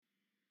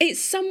It's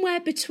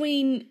somewhere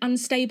between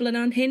unstable and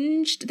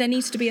unhinged. There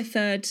needs to be a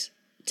third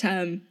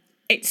term.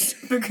 It's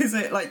because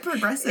it like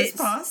progresses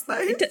past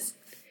those.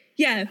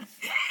 Yeah,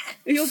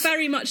 you're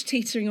very much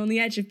teetering on the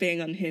edge of being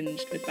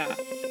unhinged with that.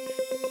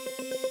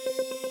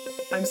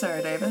 I'm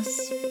Sarah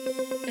Davis.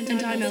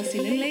 And I'm Elsie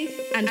Linley.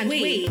 And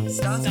we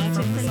started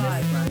from the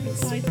sidelines.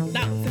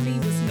 That for me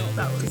was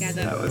not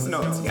together. That was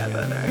not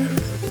together, no.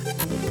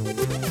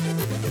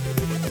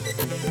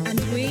 And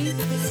we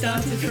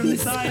started from the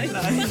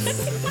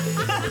sidelines.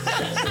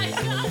 I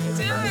can't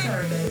do I'm it.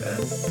 Sarah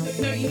Davis.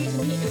 No, you need to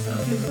mute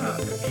yourself.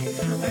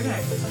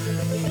 Okay.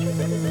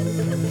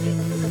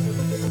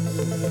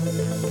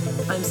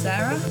 I'm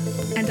Sarah.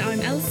 And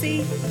I'm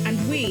Elsie.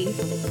 And we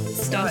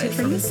started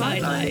from the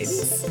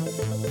sidelines.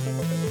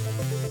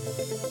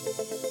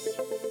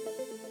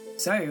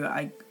 So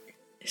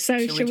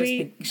shall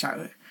we?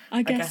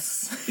 I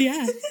guess.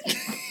 Yeah.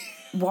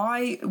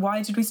 Why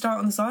did we start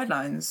on the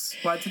sidelines?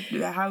 What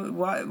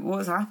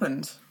has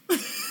happened?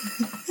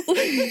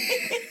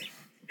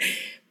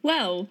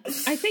 Well,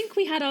 I think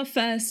we had our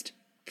first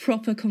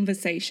proper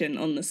conversation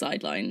on the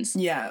sidelines.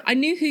 Yeah. I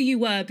knew who you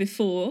were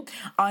before.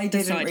 I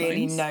didn't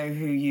really know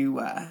who you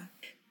were.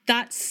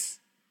 That's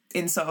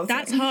insulting.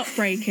 That's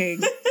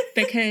heartbreaking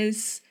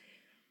because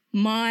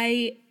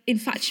my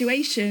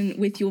infatuation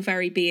with your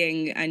very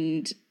being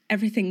and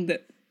everything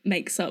that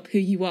makes up who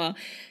you are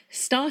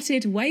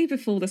started way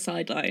before the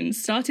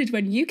sidelines. Started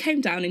when you came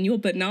down in your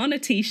banana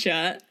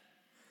t-shirt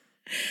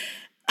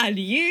and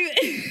you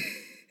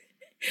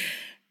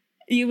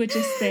were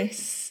just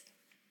this.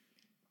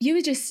 You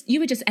were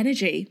just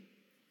energy.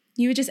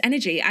 You were just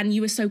energy, and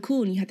you were so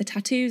cool, and you had the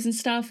tattoos and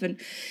stuff, and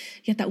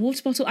you had that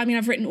water bottle. I mean,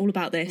 I've written all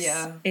about this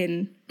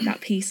in that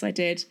piece I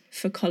did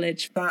for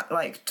college. That,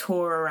 like,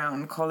 tour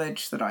around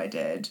college that I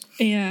did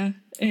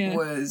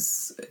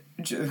was...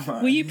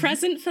 Were you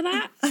present for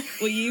that?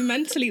 Were you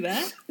mentally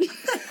there?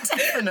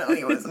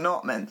 Definitely was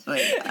not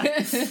mentally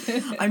there.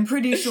 I'm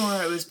pretty sure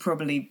I was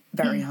probably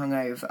very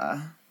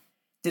hungover.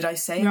 Did I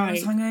say I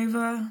was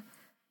hungover?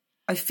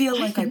 I feel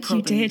like I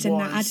probably you did,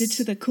 was. And that added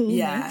to the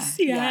coolness.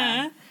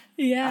 Yeah.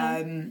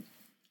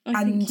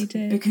 I think you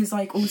did. Because,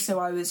 like, also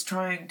I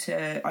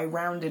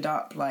rounded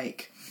up,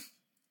 like,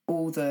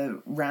 all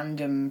the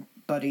random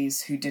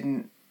buddies who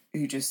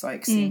just,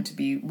 like, seemed to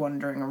be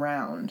wandering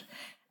around.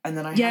 And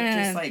then I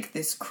had just, like,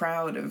 this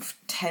crowd of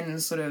 10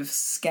 sort of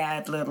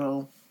scared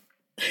little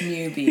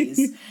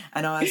newbies.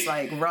 And I was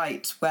like,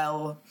 right,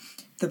 well,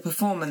 the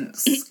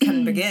performance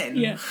can begin.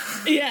 Yeah.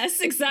 Yes,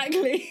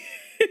 exactly.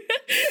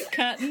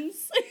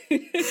 Curtains.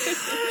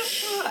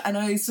 And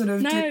I sort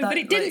of did that. No, but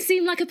it didn't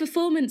seem like a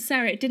performance,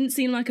 Sarah. It didn't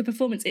seem like a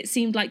performance. It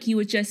seemed like you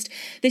were just,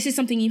 this is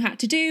something you had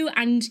to do,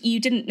 and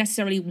you didn't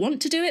necessarily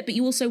want to do it, but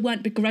you also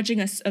weren't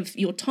begrudging us of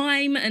your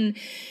time, and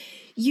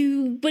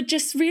you were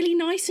just really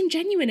nice and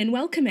genuine and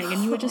welcoming,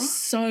 and you were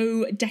just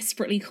so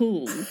desperately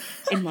cool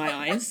in my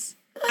eyes.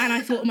 And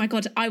I thought, oh my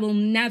God, I'll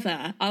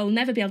never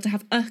be able to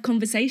have a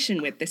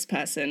conversation with this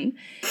person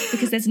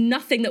because there's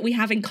nothing that we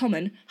have in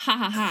common. Ha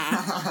ha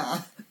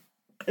ha.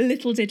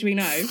 Little did we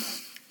know.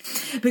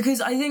 Because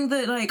I think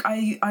that, like,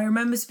 I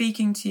remember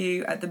speaking to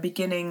you at the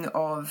beginning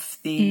of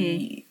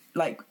the,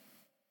 like,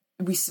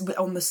 we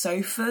on the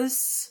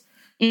sofas,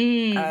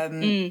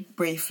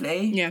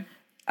 briefly. Yeah.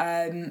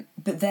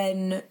 But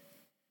then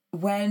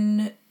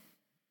when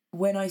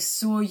I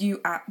saw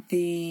you at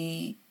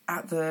the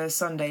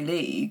Sunday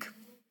League...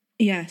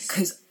 Yes.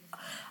 Because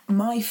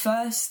my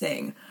first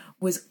thing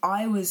was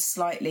I was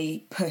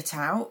slightly put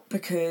out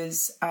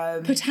because...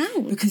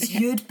 Because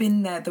you'd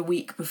been there the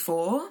week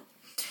before.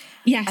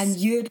 Yes. And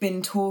you'd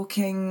been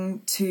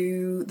talking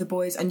to the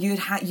boys and you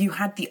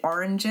had the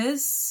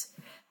oranges.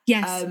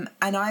 Yes.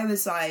 And I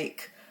was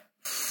like,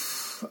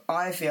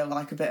 I feel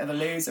like a bit of a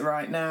loser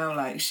right now.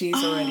 Like, she's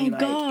already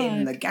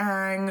in the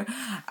gang.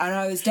 And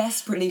I was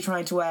desperately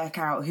trying to work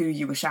out who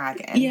you were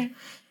shagging. Yeah.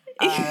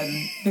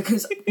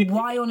 Because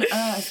why on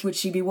earth would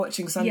she be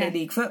watching Sunday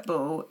League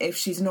football if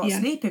she's not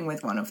sleeping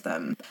with one of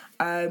them?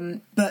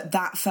 But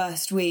that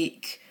first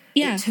week,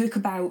 it took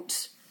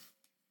about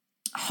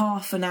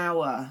half an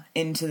hour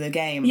into the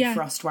game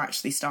for us to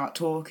actually start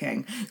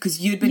talking.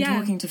 Because you'd been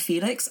talking to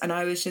Felix, and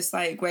I was just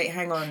like, wait,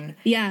 hang on.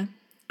 Yeah.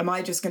 Am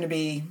I just going to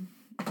be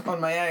on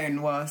my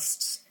own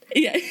whilst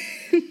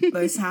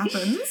this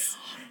happens?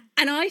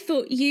 And I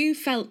thought you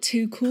felt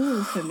too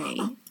cool for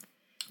me.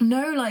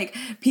 No, like,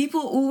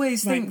 people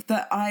always think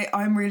that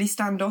I'm really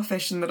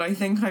standoffish and that I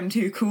think I'm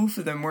too cool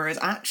for them, whereas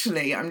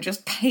actually I'm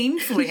just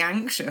painfully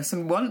anxious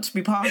and want to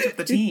be part of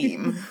the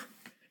team.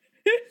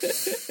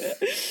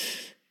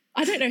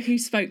 I don't know who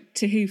spoke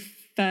to who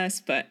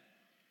first, but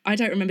I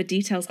don't remember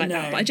details like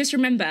that. But I just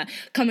remember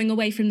coming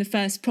away from the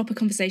first proper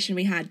conversation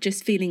we had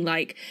just feeling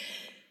like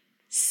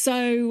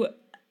so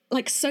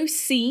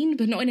seen,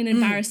 but not in an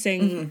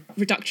embarrassing,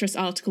 reductress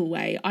article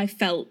way. I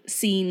felt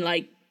seen,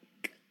 like,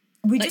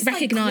 we just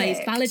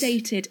recognised,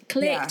 validated,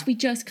 clicked. Yeah. We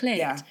just clicked.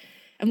 Yeah.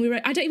 And we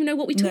were, I don't even know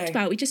what we talked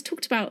about. We just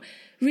talked about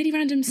really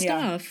random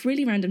stuff.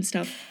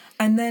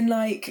 And then,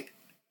 like,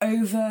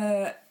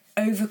 over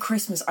over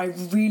Christmas, I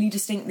really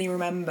distinctly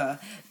remember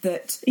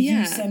that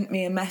you sent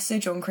me a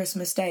message on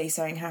Christmas Day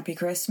saying Happy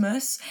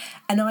Christmas,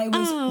 and I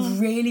was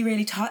really,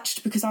 really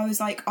touched, because I was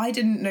like, I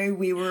didn't know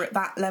we were at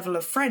that level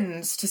of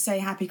friends to say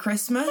Happy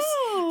Christmas,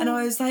 and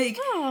I was like,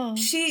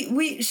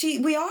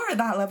 we are at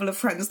that level of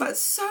friends. That's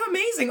so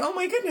amazing. Oh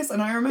my goodness!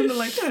 And I remember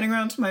like turning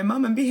around to my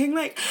mum and being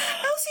like,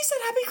 Elsie said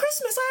Happy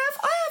Christmas.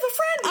 I have a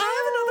friend. I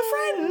have another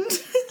friend.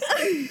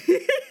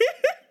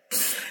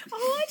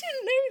 Oh, I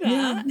didn't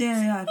know that.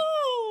 Yeah.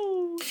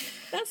 Oh,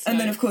 that's and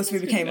nice. then, of course, we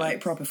That's became really like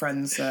nice. proper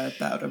friends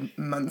about a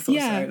month or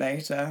so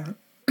later.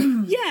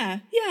 Yeah.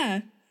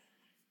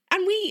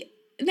 And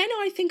then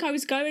I think I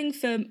was going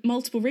for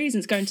multiple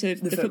reasons, going to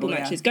the football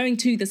matches, going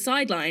to the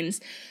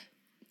sidelines.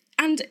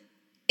 And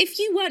if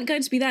you weren't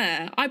going to be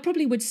there, I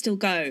probably would still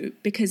go,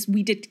 because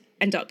we did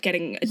end up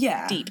getting a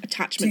deep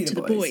attachment to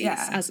the boys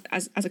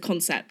as a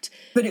concept.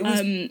 But it was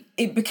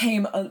it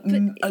became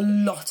a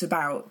lot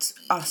about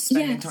us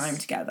spending time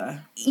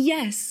together.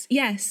 Yes,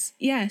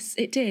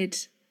 it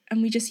did.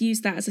 And we just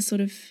used that as a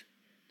sort of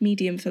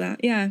medium for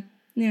that. Yeah.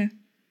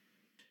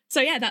 So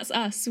yeah, that's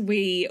us.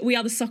 We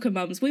are the soccer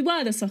mums. We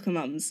were the soccer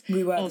mums.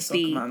 We were the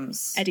soccer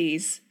mums.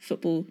 Eddie's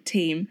football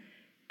team.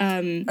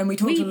 And we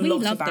talked a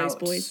lot about those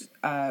boys.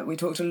 We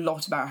talked a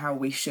lot about how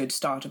we should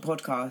start a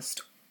podcast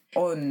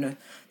on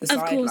the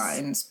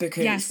sidelines,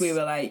 because we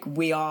were like,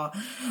 we are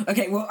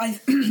okay. Well, I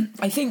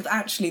think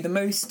actually the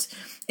most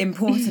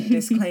important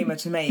disclaimer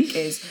to make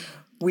is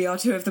we are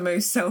two of the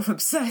most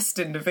self-obsessed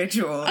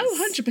individuals.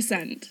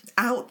 100%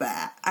 out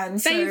there,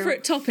 and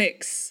favourite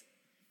topics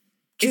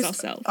is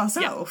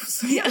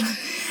ourselves. Yeah.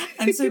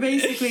 And so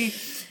basically,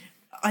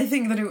 I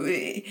think that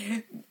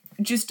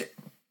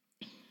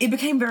it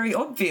became very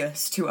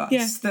obvious to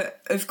us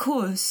that, of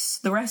course,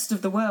 the rest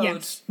of the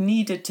world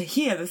needed to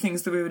hear the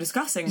things that we were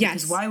discussing,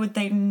 because why would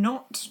they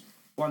not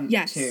want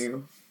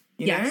to?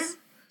 You know?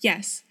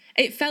 Yes.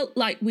 It felt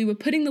like we were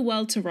putting the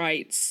world to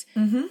rights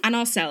and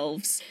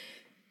ourselves.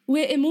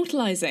 We're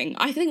immortalising.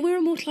 I think we're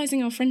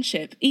immortalising our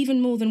friendship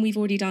even more than we've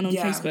already done on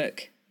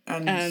Facebook.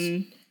 And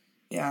on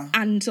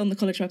the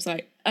college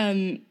website.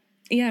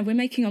 We're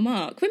making our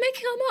mark.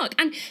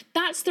 And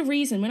that's the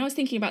reason, when I was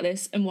thinking about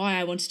this and why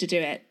I wanted to do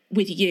it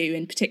with you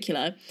in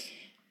particular,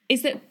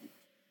 is that,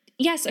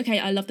 yes, okay,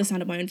 I love the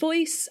sound of my own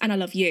voice and I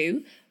love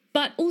you,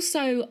 but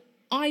also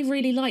I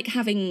really like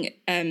having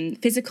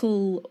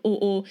physical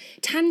or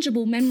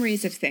tangible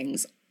memories of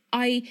things.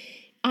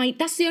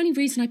 That's the only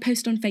reason I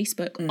post on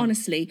Facebook,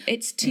 honestly.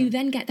 It's to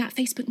then get that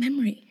Facebook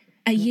memory.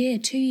 A year,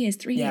 2 years,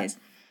 3 years.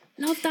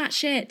 Love that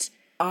shit.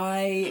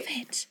 Love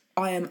it.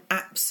 I am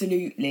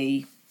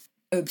absolutely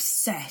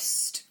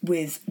obsessed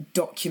with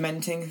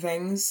documenting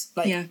things.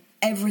 Like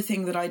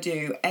everything that I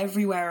do,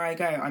 everywhere I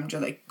go, I'm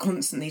just like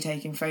constantly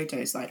taking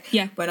photos. Like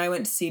when I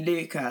went to see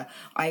Luca,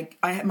 I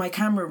my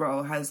camera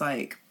roll has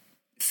like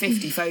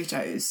 50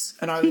 photos,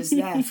 and I was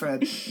there for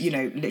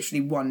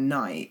literally one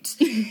night,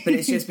 but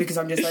it's just because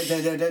I'm just like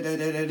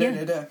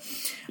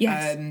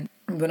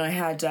when I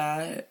had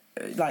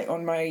like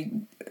on my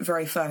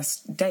very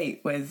first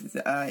date with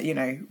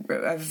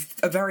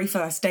a very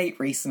first date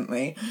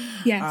recently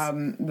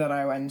that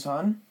I went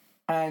on,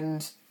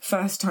 and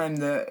first time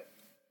that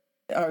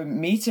I'm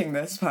meeting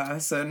this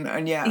person,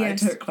 and I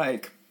took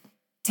like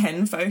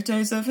 10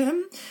 photos of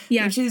him,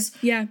 which is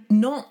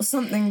not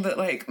something that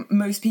like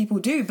most people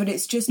do, but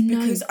it's just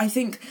because I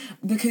think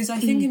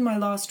in my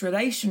last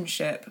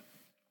relationship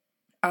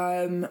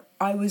I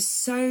was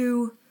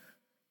so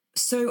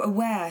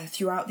aware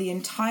throughout the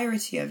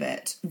entirety of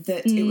it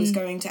that it was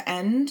going to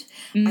end,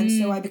 and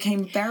so I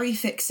became very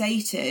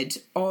fixated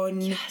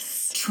on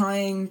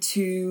trying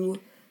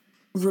to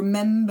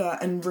remember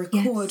and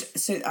record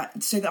so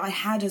that I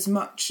had as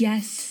much,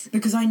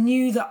 because I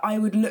knew that I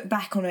would look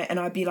back on it and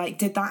I'd be like,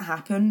 did that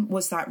happen?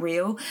 Was that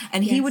real?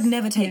 And he would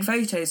never take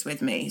photos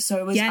with me,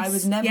 so I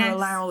was never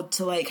allowed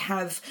to like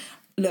have,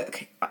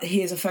 look,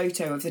 here's a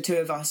photo of the two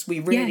of us,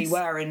 we really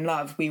were in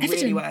love, we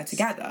really were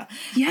together.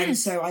 And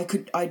so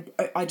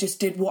I just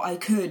did what I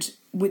could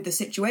with the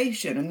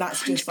situation, and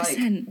that's just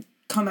 100%. Like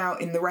come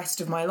out in the rest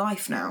of my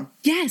life now.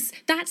 Yes,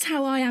 that's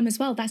how I am as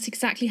well. That's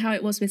exactly how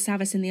it was with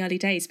Savas in the early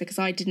days, because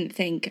I don't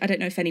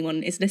know if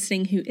anyone is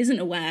listening who isn't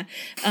aware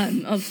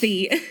of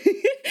the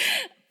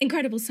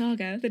incredible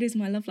saga that is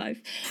my love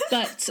life,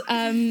 but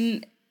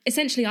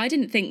essentially I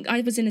didn't think,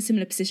 I was in a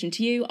similar position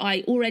to you.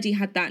 I already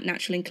had that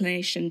natural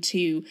inclination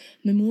to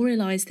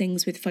memorialise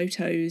things with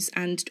photos,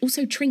 and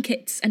also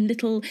trinkets and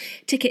little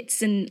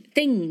tickets and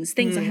things.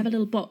 I have a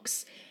little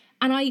box,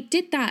 and I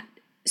did that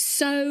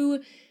so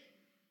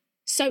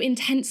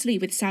intensely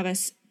with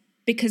Savas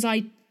because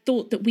I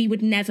thought that we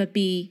would never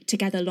be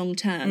together long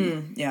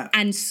term.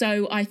 And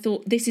so I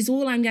thought, this is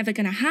all I'm ever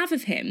going to have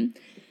of him.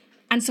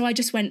 And so I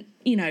just went,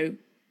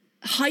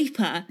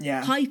 hyper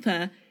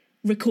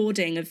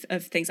recording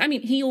of things. I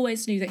mean, he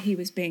always knew that he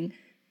was being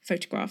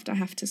photographed. I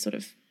have to sort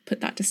of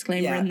put that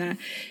disclaimer in there.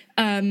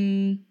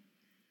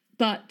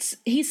 But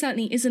he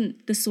certainly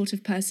isn't the sort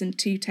of person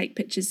to take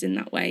pictures in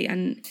that way.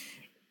 And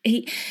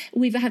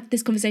we've had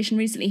this conversation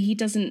recently. He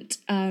doesn't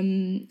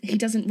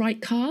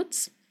write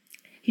cards.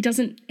 He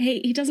doesn't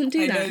do that.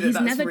 I know He's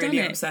that's never really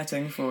done it.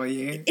 upsetting for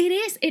you. It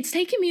is. It's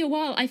taken me a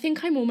while. I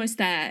think I'm almost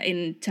there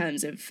in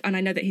terms of, and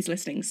I know that he's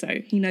listening,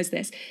 so he knows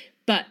this,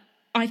 but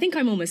I think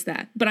I'm almost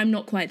there, but I'm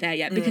not quite there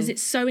yet because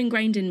it's so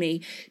ingrained in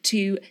me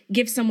to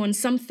give someone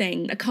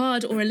something, a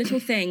card or a little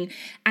thing,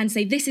 and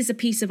say, this is a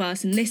piece of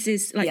us and this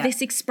is like,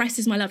 this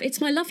expresses my love.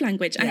 It's my love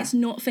language and it's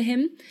not for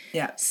him.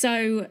 Yeah.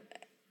 So,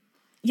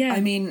 yeah.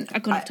 I mean, I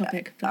got off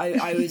topic. But.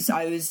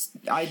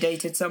 I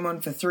dated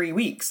someone for 3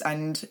 weeks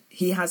and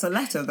he has a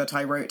letter that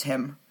I wrote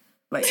him.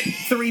 Like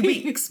 3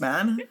 weeks,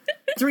 man.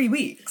 3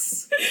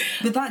 weeks.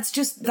 But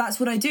that's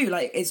what I do.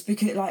 Like, it's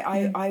because like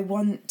I'm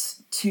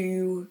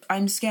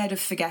scared of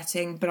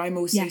forgetting, but I'm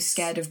also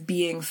scared of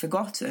being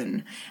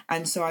forgotten.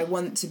 And so I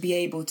want to be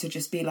able to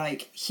just be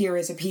like, here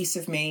is a piece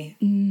of me.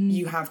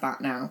 You have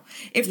that now.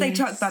 If they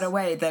chuck that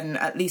away, then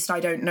at least I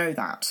don't know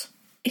that.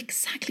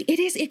 Exactly.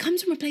 It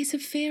comes from a place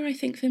of fear, I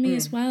think, for me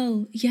as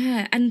well.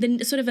 Yeah. And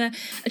then sort of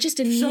just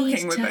a shocking,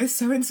 need we're both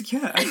so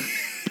insecure.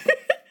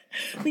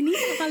 We need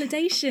that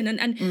validation,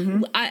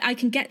 and I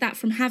can get that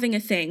from having a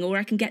thing, or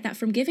I can get that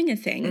from giving a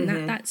thing,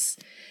 and that's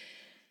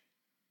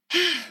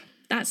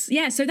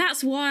so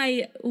that's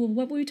why,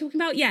 what were we talking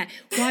about? Yeah,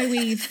 why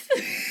we've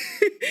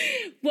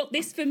what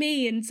this for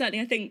me, and certainly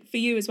I think for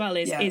you as well,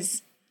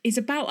 is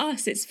about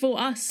us. It's for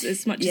us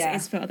as much as it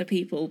is for other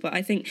people. But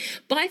I think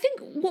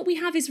what we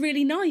have is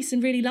really nice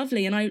and really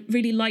lovely, and I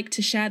really like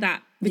to share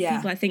that with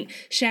people. I think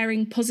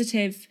sharing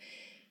positive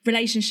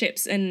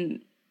relationships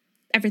and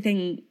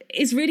everything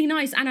is really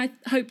nice, and I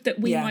hope that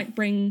we might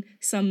bring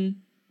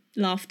some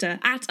laughter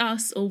at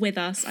us or with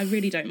us. I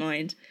really don't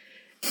mind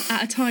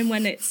at a time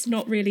when it's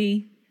not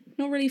really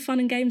fun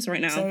and games right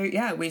now. So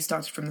we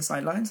started from the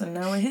sidelines and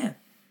now we're here.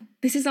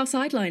 This is our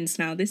sidelines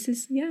now. This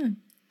is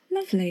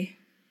lovely.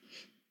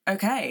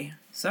 Okay,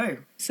 so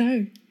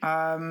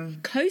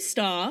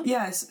CoStar.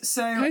 Yes,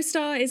 so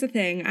CoStar is a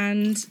thing,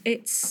 and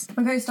it's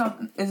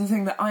CoStar is a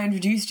thing that I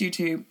introduced you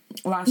to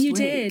last week. You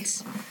did.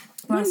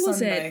 When was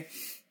Sunday. it?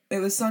 It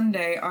was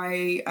Sunday.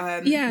 I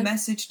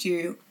messaged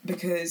you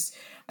because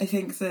I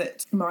think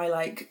that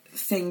my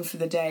thing for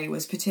the day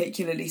was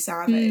particularly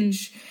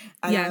savage,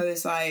 and I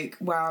was like,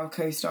 "Wow,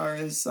 CoStar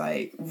is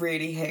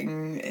really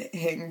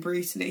hitting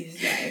brutally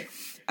today."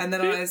 And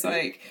then I was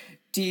like,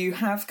 "Do you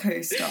have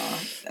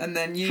CoStar?" And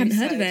then you hadn't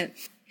heard of it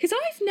because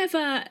I've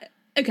never.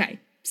 Okay,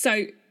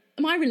 so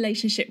my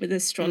relationship with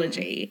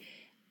astrology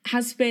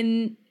has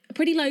been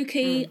pretty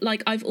low-key.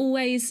 I've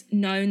always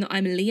known that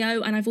I'm a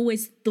Leo, and I've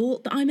always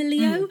thought that I'm a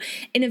Leo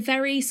in a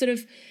very sort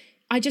of,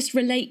 I just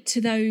relate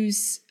to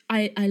those,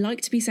 I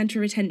like to be centre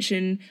of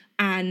attention,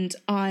 and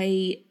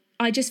I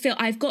just feel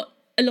I've got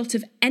a lot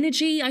of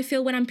energy. I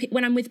feel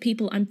when I'm with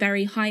people, I'm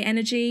very high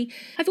energy.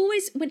 I've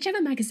always,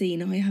 whichever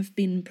magazine I have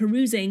been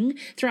perusing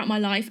throughout my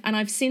life, and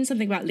I've seen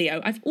something about Leo,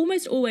 I've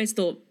almost always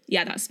thought,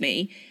 yeah, that's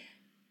me.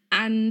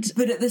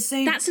 But at the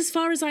same, that's as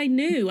far as I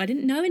knew. I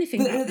didn't know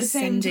anything about at the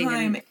same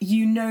time,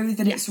 you know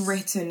that it's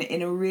written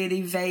in a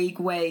really vague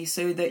way,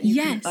 so that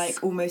you can,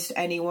 almost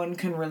anyone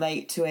can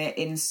relate to it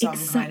in some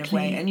kind of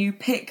way, and you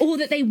pick, or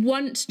that they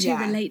want to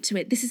relate to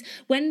it. This is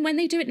when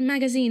they do it in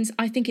magazines.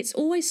 I think it's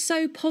always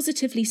so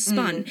positively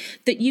spun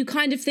that you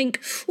kind of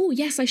think, oh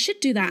yes, I should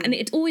do that, and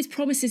it always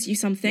promises you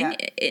something.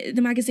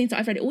 The magazines that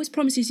I've read, it always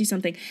promises you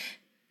something.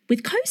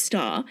 With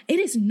CoStar, it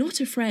is not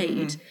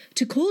afraid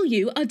to call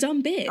you a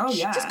dumb bitch. Oh,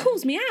 yeah. It just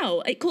calls me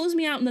out. It calls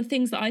me out on the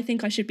things that I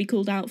think I should be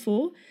called out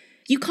for.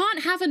 You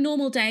can't have a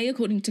normal day,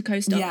 according to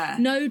CoStar. Yeah.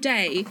 No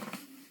day.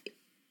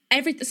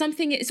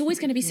 Something, it's always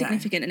going to be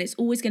significant, and it's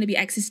always going to be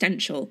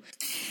existential.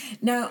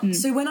 Now,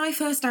 so when I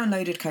first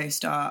downloaded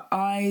CoStar,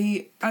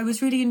 I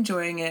was really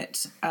enjoying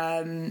it.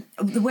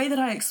 The way that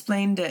I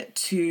explained it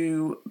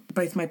to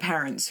both my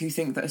parents, who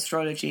think that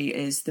astrology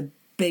is the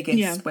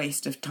biggest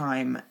waste of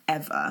time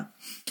ever,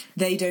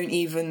 they don't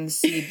even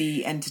see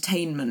the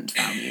entertainment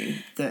value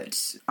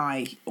that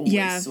I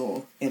always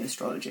saw in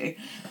astrology.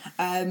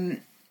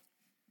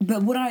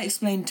 But what I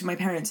explained to my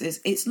parents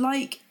is, it's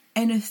like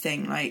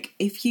anything. Like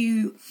if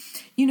you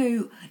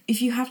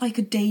have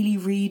a daily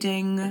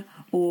reading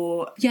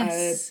or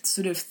a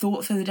sort of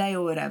thought for the day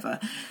or whatever,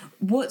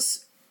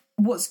 what's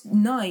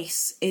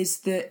nice is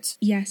that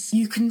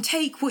you can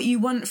take what you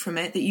want from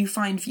it that you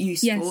find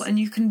useful, and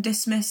you can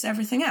dismiss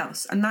everything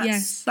else, and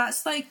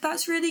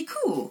that's really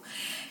cool.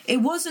 It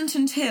wasn't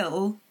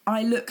until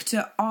I looked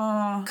at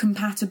our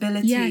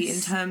compatibility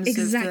in terms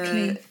of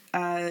the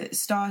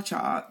star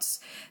charts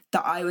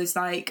that I was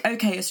like,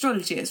 okay,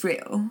 astrology is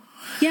real.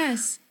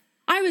 Yes,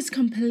 I was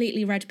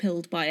completely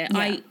red-pilled by it.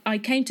 I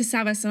came to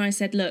Savas and I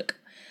said, look,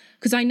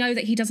 because I know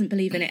that he doesn't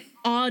believe in it,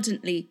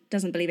 ardently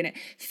doesn't believe in it,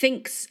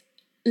 thinks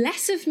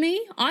less of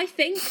me, I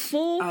think,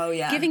 for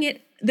giving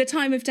it the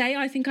time of day.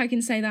 I think I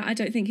can say that. I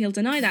don't think he'll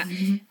deny that.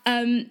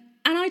 And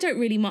I don't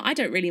really mind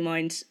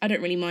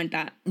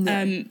that.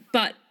 No.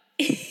 But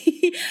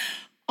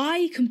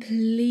I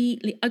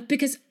completely,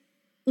 because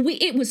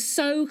it was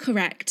so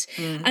correct.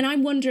 And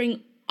I'm wondering,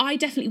 I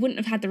definitely wouldn't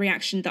have had the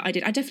reaction that I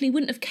did. I definitely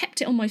wouldn't have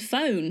kept it on my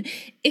phone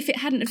if it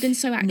hadn't have been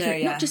so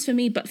accurate, not just for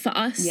me, but for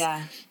us.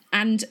 Yeah.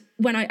 And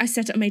when I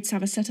set up Made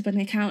Sav, I set up an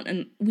account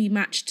and we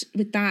matched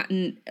with that,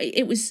 and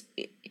it was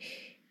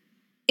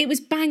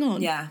bang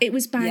on. Yeah. It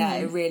was bang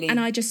on. It really... And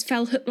I just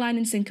fell hook, line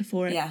and sinker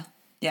for it.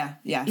 Yeah,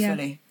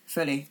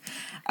 fully.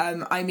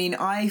 I mean,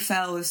 I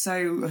fell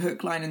so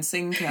hook, line and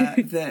sinker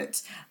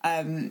that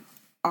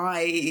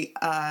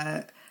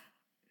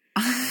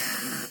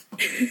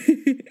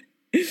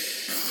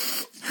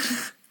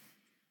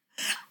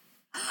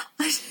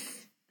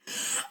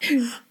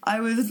I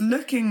was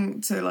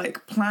looking to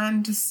like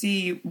plan to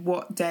see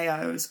what day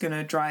I was going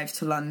to drive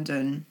to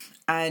London,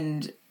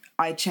 and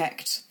I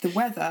checked the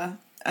weather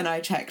and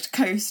I checked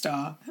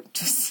CoStar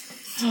to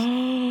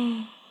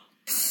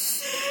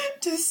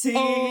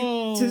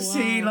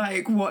see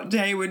like what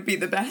day would be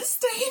the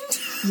best day.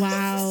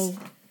 Wow.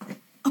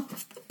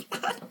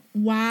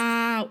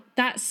 Wow,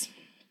 that's...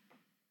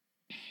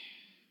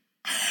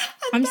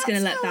 I'm just going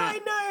to let that... I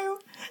know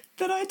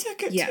that I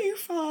took it too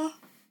far.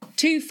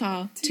 Too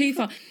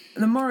far.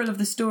 The moral of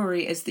the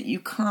story is that you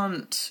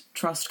can't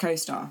trust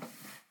CoStar.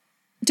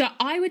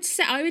 I would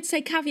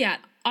say caveat.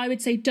 I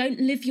would say don't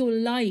live your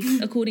life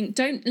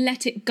don't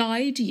let it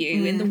guide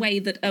you in the way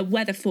that a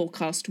weather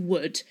forecast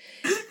would.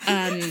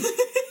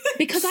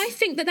 Because I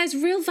think that there's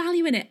real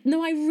value in it.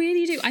 No, I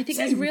really do. I think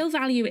there's real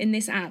value in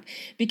this app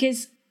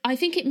because I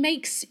think it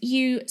makes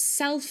you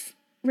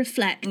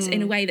self-reflect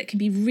in a way that can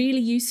be really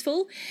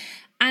useful.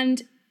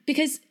 And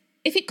because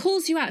if it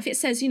calls you out, if it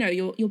says, you know,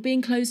 you're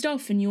being closed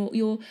off and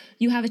you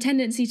have a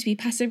tendency to be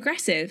passive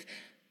aggressive,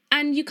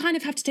 and you kind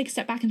of have to take a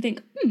step back and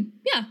think,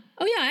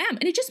 I am.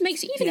 And it just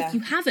makes, even if you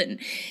haven't,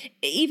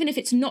 even if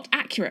it's not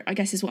accurate, I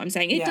guess is what I'm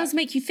saying, it does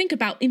make you think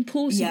about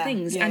important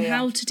things and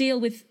how to deal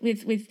with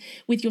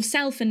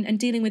yourself and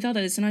dealing with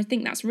others. And I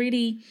think that's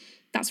really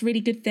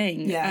good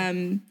thing. Yeah.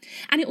 And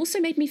it also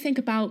made me think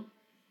about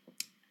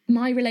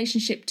my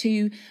relationship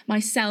to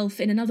myself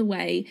in another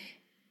way,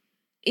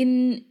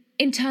 in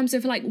terms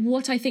of like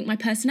what I think my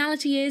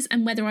personality is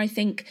and whether I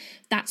think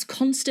that's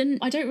constant.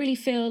 I don't really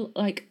feel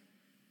like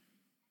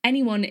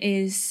anyone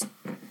is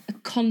a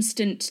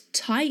constant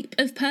type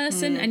of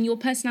person, and your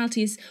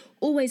personality is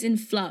always in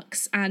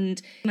flux.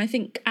 And I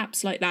think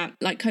apps like that,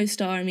 like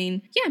CoStar, I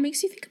mean, it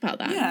makes you think about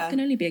that. It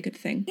can only be a good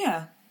thing.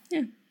 Yeah.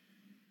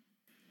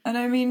 And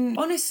I mean,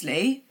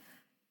 honestly,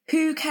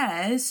 who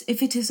cares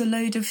if it is a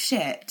load of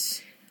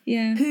shit?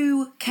 Yeah.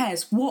 Who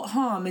cares? What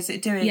harm is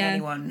it doing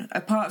anyone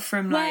apart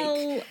from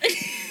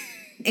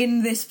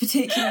in this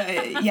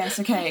particular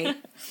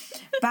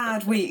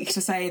bad week to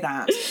say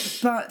that,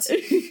 but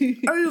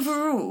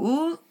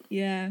overall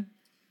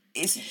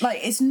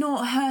it's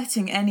not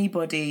hurting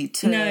anybody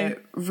to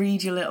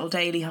read your little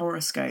daily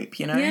horoscope,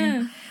 you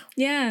know.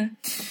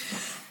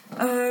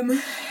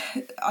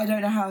 I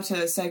don't know how to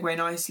segue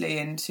nicely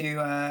into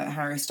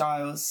Harry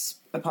Styles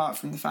apart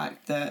from the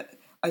fact that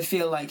I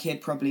feel like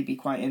he'd probably be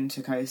quite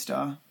into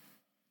CoStar.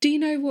 Do you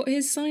know what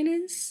his sign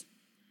is?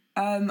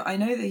 I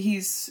know that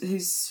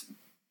his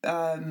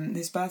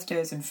birthday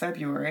is in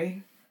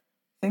February.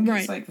 I think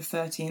it's like the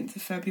 13th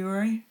of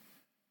February.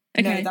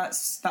 Okay. No,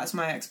 that's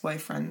my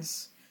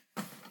ex-boyfriend's.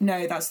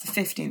 No, that's the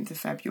 15th of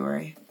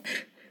February.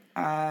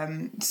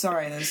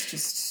 Sorry, there's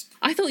just...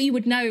 I thought you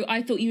would know.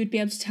 I thought you would be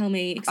able to tell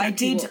me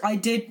exactly I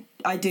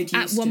did used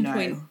at one to know.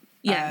 Point.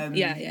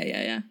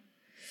 Yeah.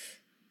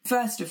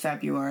 1st of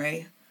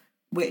February,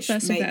 which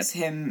makes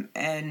him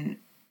an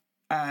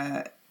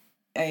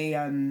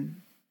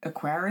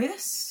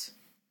Aquarius.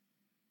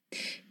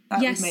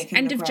 Yes,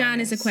 end of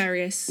Jan is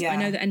Aquarius. Yeah. I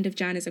know that end of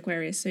Jan is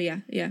Aquarius, so yeah.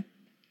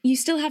 You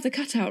still have the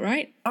cutout,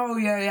 right? Oh,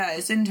 yeah,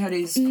 it's in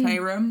Teddy's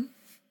playroom.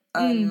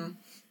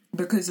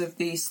 Because of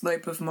the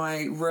slope of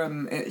my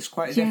room, it's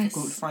quite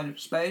difficult to find a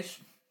space.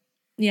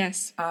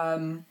 Yes.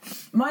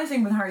 My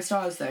thing with Harry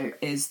Styles, though,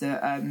 is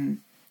that,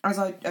 as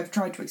I've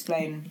tried to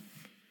explain,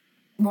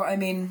 what I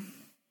mean...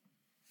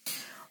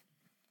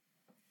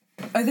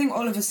 I think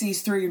Oliver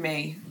sees through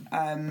me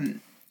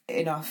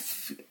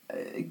enough,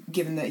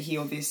 given that he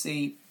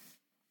obviously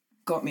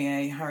got me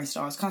a Harry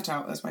Styles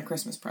cutout as my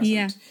Christmas present.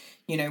 Yeah.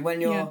 You know,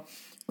 when your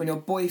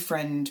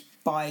boyfriend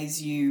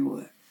buys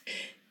you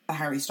a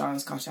Harry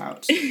Styles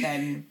cutout,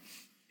 then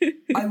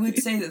I would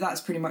say that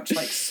that's pretty much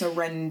like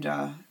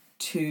surrender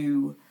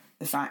to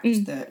the fact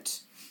that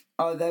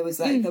there was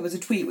a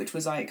tweet which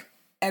was like,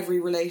 every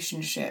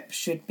relationship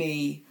should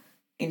be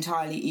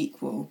entirely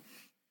equal,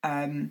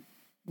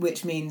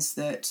 which means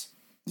that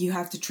you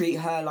have to treat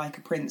her like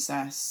a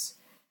princess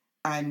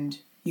and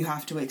you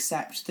have to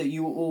accept that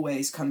you will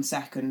always come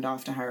second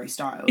after Harry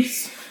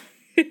Styles.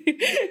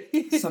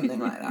 Something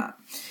like that.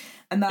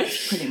 And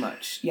that's pretty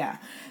much,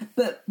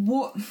 But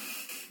what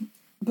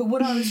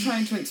I was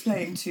trying to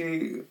explain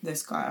to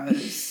this guy I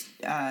was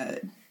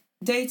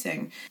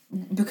dating,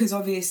 because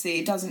obviously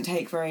it doesn't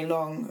take very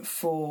long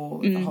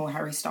for the whole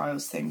Harry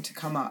Styles thing to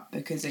come up,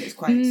 because it's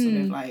quite sort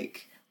of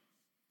like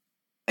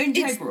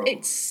integral.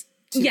 It's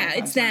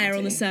there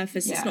on the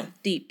surface. Yeah. It's not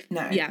deep.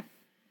 No. Yeah.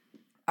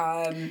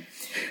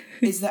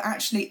 is that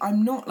actually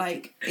I'm not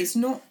like, it's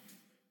not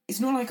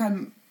like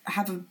I'm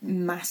have a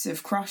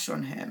massive crush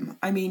on him.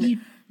 I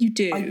mean, you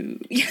do.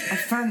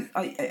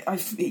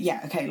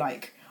 Yeah, okay,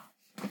 like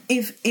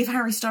if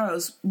Harry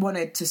Styles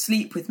wanted to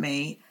sleep with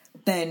me,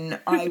 then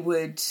I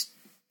would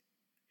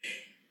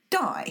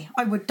die.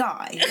 I would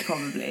die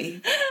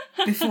probably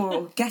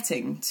before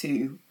getting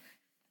to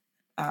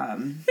that,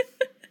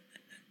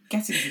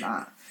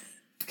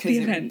 because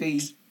it would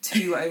be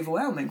too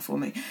overwhelming for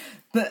me.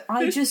 But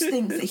I just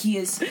think that he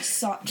is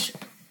such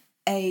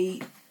I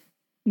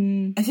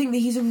think that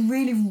he's a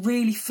really,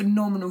 really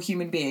phenomenal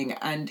human being,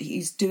 and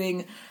he's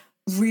doing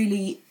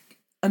really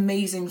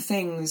amazing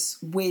things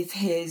with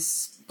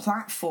his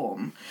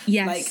platform.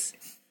 Yes. Like,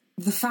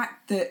 the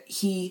fact that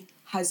he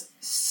has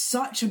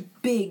such a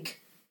big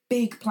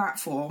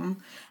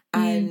platform,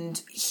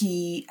 and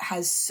he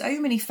has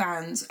so many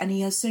fans, and he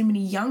has so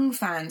many young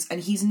fans,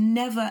 and he's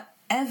never,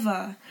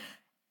 ever,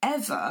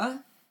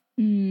 ever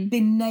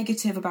been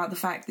negative about the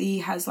fact that he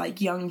has like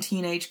young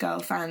teenage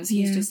girl fans.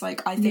 He's just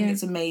like, I think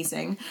it's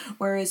amazing.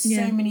 Whereas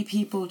so many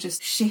people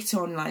just shit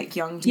on like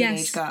young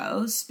teenage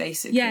girls,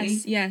 basically.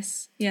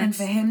 Yes. And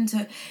for him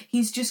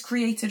he's just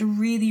created a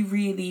really,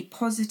 really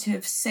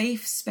positive,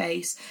 safe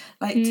space,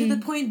 like to the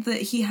point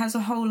that he has a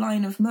whole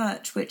line of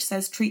merch which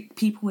says treat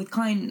people with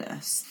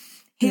kindness.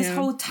 His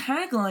whole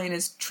tagline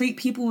is treat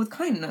people with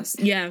kindness.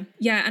 Yeah.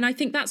 And I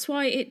think that's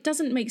why it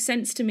doesn't make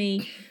sense to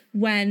me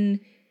when,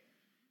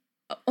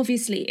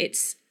 obviously,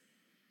 it's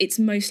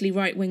mostly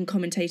right-wing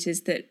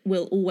commentators that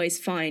will always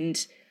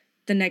find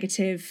the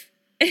negative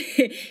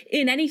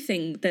in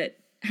anything that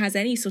has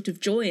any sort of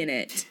joy in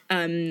it,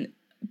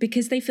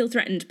 because they feel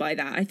threatened by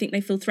that. I think they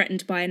feel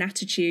threatened by an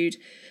attitude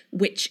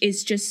which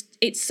is just,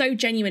 it's so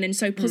genuine and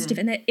so positive,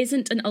 and there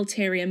isn't an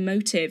ulterior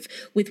motive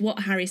with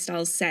what Harry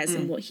Styles says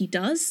and what he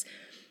does.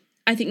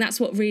 I think that's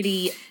what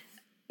really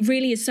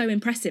is so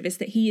impressive, is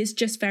that he is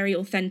just very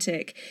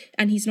authentic,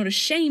 and he's not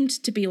ashamed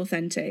to be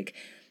authentic.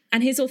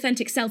 And his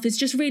authentic self is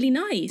just really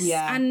nice.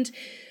 Yeah. And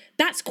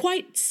that's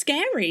quite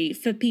scary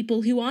for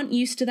people who aren't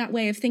used to that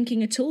way of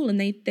thinking at all. And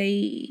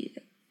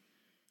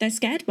they're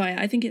scared by it.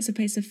 I think it's a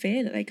place of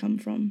fear that they come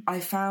from. I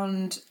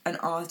found an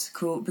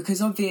article,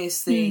 because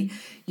obviously,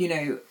 you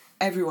know,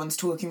 everyone's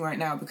talking right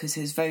now because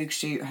his Vogue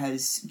shoot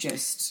has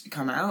just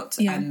come out.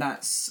 Yeah. And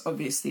that's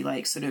obviously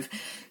like sort of,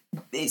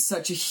 it's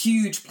such a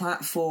huge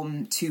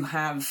platform to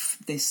have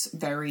this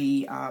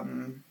very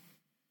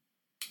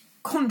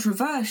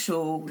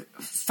controversial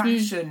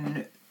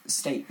fashion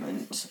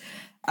statement,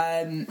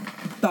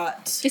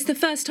 but it's the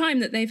first time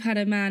that they've had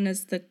a man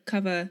as the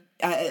cover.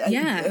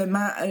 A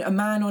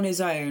man on his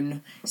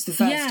own. It's the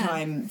first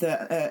time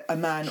that a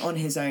man on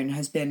his own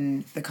has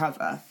been the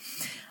cover.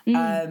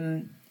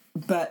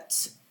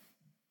 But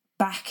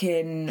back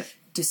in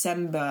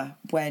December,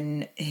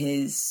 when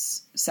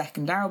his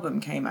second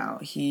album came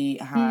out, he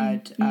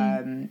had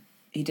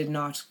he did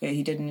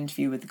an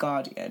interview with The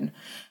Guardian.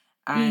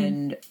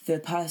 And the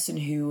person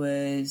who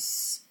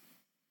was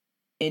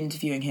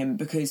interviewing him,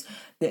 because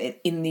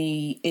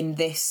in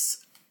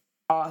this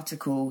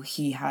article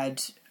he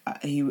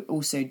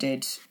also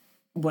did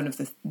one of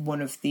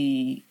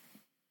the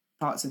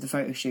parts of the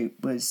photo shoot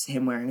was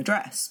him wearing a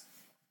dress.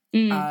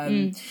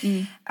 And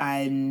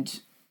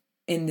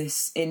in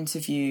this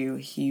interview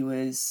he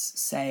was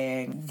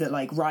saying that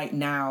like right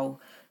now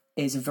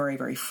is a very,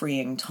 very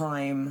freeing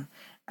time.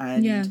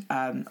 And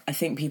I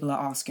think people are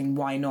asking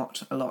why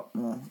not a lot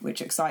more,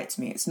 which excites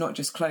me. It's not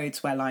just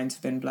clothes where lines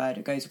have been blurred.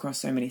 It goes across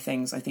so many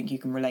things. I think you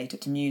can relate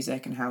it to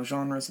music and how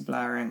genres are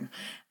blurring.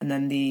 And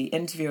then the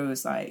interviewer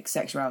was like,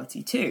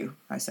 sexuality too,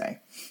 I say.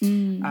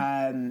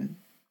 And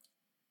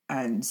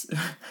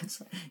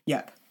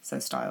yep,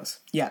 says Styles.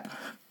 Yep.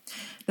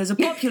 There's a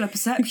popular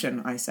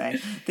perception, I say,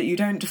 that you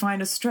don't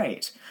define as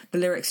straight. The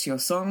lyrics to your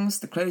songs,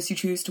 the clothes you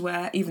choose to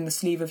wear, even the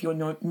sleeve of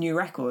your new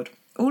record.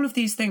 All of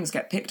these things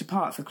get picked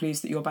apart for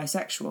clues that you're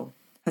bisexual.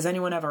 Has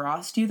anyone ever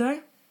asked you,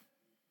 though?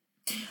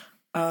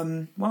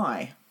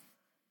 Why?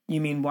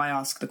 You mean why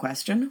ask the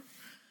question?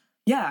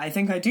 Yeah, I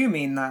think I do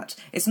mean that.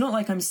 It's not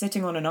like I'm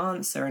sitting on an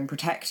answer and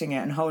protecting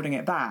it and holding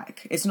it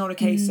back. It's not a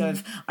case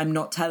of I'm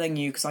not telling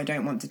you because I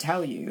don't want to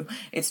tell you.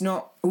 It's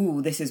not,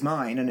 ooh, this is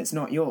mine and it's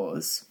not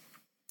yours.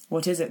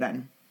 What is it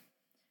then?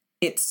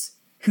 It's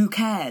who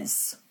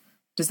cares?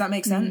 Does that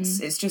make sense?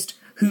 It's just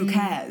who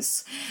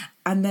cares?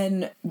 And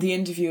then the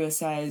interviewer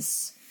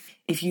says,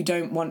 if you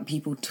don't want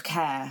people to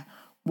care,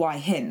 why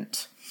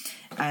hint?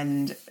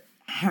 And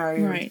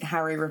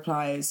Harry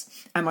replies,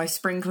 am I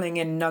sprinkling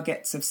in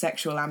nuggets of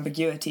sexual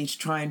ambiguity to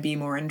try and be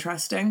more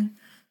interesting?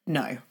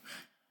 No.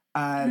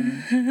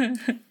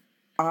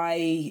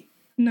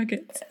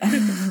 Nuggets.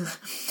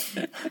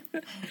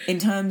 In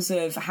terms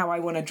of how I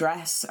want to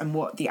dress and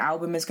what the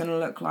album is going to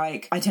look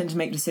like, I tend to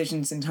make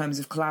decisions in terms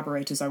of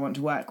collaborators I want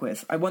to work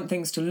with. I want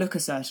things to look a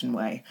certain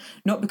way,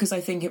 not because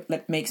I think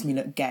it makes me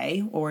look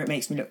gay or it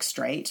makes me look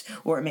straight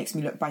or it makes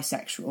me look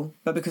bisexual,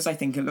 but because I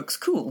think it looks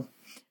cool.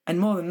 And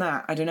more than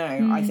that, I don't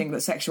know, I think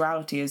that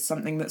sexuality is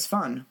something that's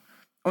fun.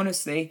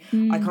 Honestly,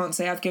 I can't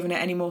say I've given it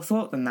any more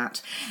thought than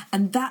that.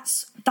 And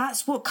that's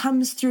what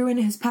comes through in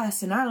his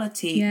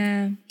personality.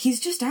 Yeah. He's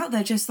just out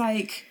there just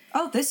like,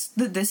 oh, this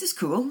is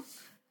cool.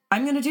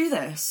 I'm going to do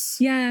this.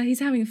 Yeah, he's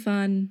having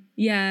fun.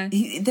 Yeah.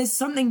 There's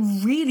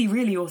something really,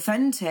 really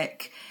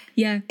authentic.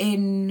 Yeah.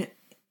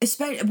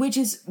 Which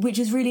is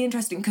really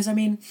interesting, because, I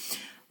mean,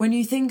 when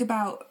you think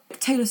about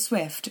Taylor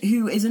Swift,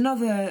 who is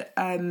another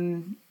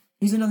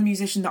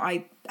musician that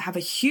I have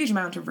a huge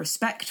amount of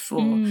respect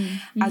for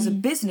as a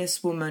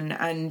businesswoman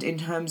and in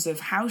terms of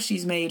how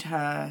she's made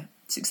her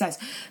success,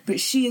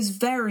 but she is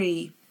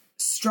very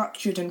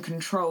structured and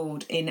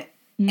controlled in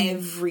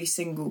every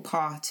single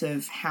part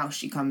of how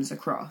she comes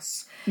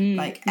across.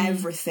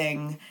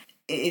 Everything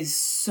is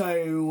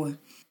so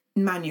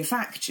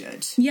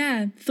manufactured,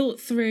 thought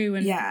through,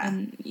 and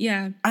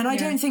I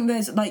don't think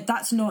there's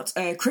that's not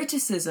a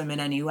criticism in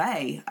any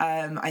way.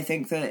 I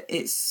think that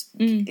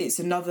it's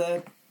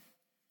another,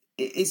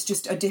 it's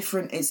just a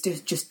different, it's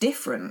just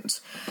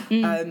different.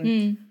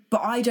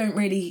 But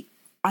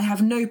I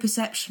have no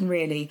perception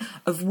really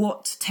of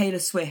what Taylor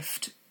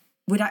Swift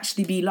would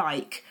actually be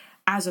like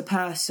as a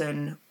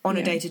person on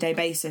a day-to-day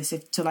basis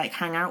to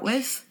hang out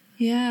with.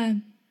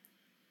 And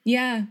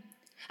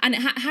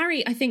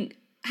Harry, I think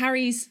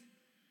Harry's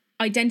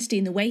identity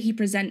and the way he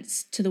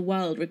presents to the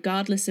world,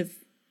 regardless of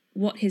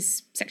what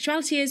his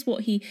sexuality is,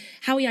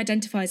 how he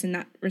identifies in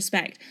that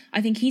respect,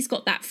 I think he's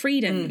got that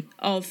freedom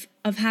of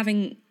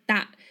having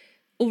that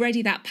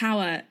already, that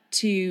power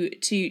to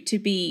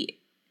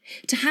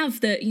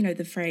have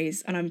the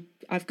phrase, and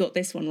I've got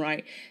this one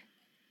right,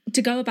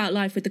 to go about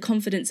life with the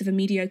confidence of a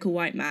mediocre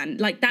white man.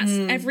 That's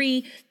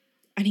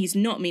and he's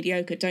not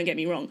mediocre, don't get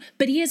me wrong,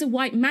 but he is a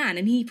white man,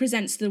 and he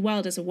presents to the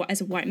world as a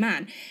white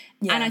man.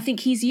 And I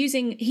think he's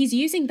using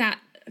that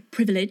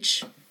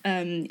privilege,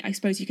 I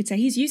suppose you could say.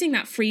 He's using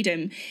that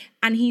freedom,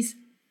 and he's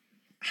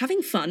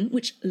having fun,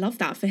 which love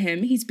that for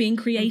him. He's being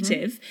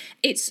creative.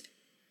 It's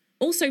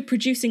also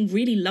producing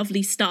really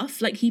lovely stuff.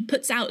 He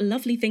puts out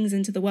lovely things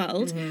into the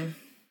world.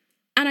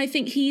 And I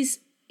think he's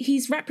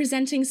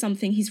representing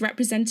something. He's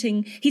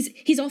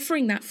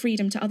offering that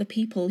freedom to other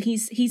people.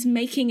 He's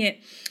making it,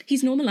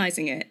 he's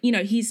normalizing it.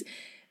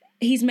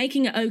 He's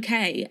making it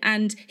okay.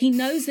 And he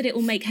knows that it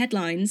will make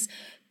headlines,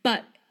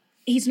 but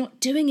he's not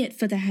doing it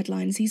for the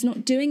headlines. He's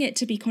not doing it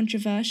to be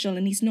controversial,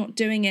 and he's not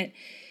doing it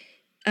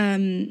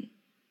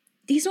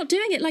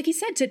like he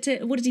said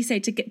to what did he say,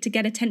 to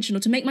get attention or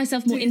to make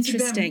myself more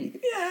interesting.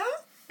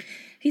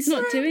 He's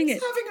not doing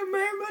it. Having a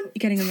moment.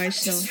 You're getting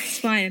emotional. It's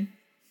fine.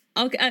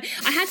 I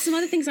had some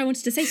other things I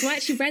wanted to say. So I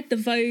actually read the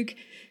Vogue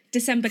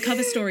December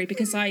cover story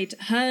because I'd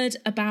heard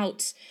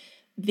about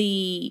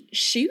the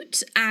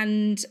shoot,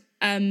 and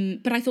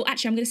but I thought,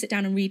 actually, I'm going to sit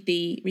down and read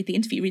the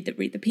interview,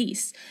 read the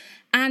piece,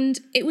 and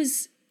it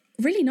was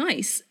really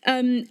nice.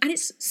 And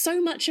it's so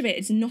much of it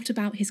is not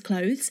about his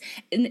clothes,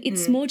 and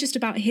it's more just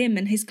about him,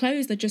 and his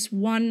clothes are just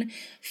one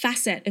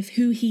facet of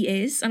who he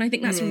is. And I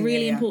think that's a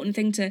really important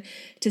thing to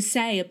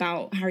say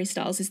about Harry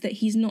Styles, is that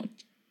he's not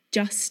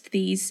just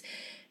these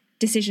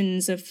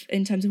decisions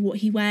in terms of what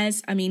he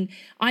wears. I mean,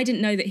 I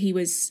didn't know that he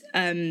was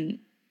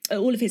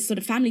all of his sort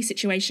of family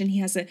situation. He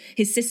has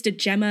his sister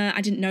Gemma.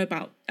 I didn't know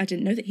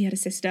that he had a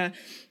sister.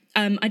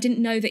 I didn't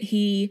know that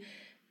he's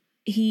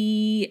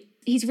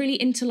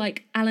really into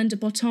Alain de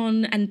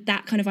Botton and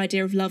that kind of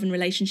idea of love and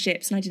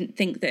relationships. And I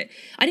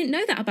didn't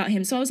know that about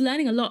him. So I was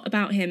learning a lot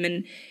about him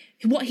and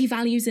what he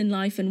values in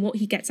life and what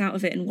he gets out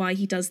of it and why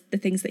he does the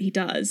things that he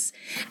does.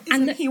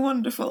 Isn't he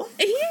wonderful?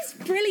 He is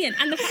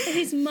brilliant. And the fact that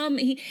his mum,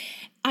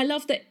 I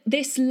love that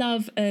this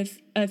love of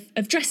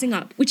dressing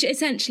up, which it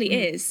essentially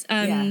is,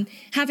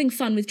 having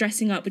fun with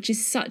dressing up, which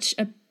is such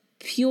a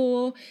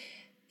pure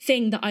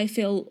thing that I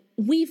feel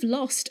we've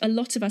lost. A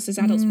lot of us as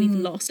adults, we've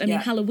lost. I mean,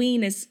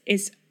 Halloween is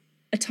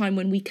a time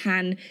when we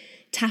can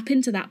tap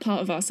into that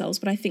part of ourselves,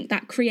 but I think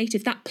that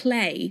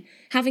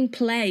having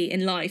play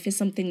in life is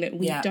something that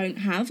we don't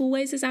have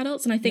always as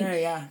adults. And I think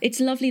it's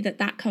lovely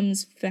that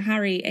comes for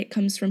Harry. It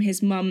comes from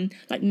his mum,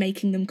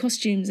 making them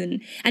costumes,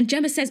 and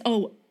Gemma says,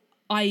 oh,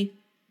 I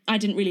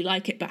didn't really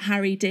like it, but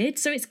Harry did.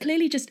 So it's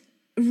clearly just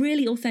a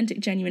really authentic,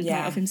 genuine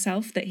part of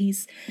himself that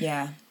he's...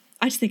 I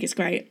just think it's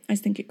great.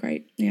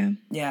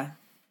 Yeah.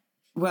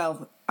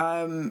 Well,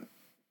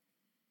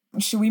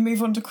 should we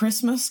move on to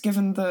Christmas,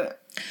 given that...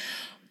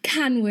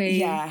 Can we?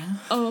 Yeah.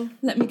 Oh,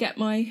 let me get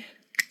my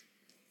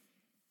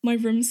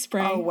room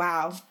spray. Oh,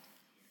 wow.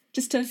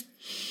 Just to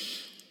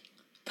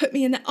put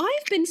me in there.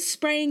 I've been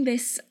spraying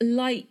this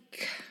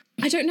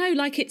I don't know,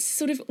 it's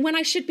sort of when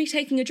I should be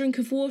taking a drink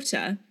of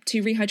water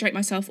to rehydrate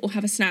myself or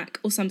have a snack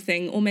or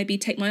something, or maybe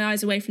take my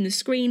eyes away from the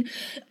screen.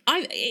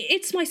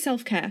 It's my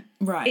self-care.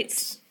 Right.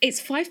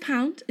 It's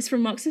 £5. It's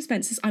from Marks &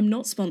 Spencer's. I'm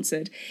not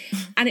sponsored.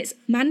 And it's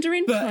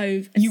mandarin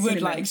clove and you would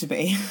cinnamon. Like to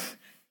be.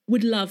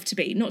 Would love to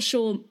be. Not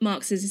sure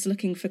Marks is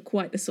looking for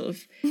quite the sort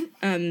of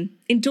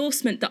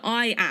endorsement that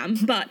I am,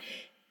 but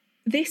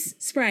this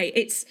spray,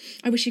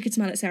 I wish you could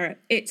smell it, Sarah.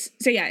 It's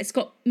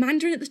got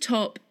mandarin at the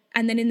top,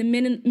 and then in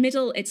the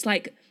middle, it's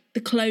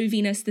the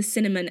cloviness, the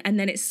cinnamon, and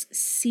then it's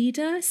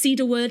cedar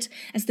wood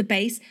as the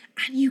base,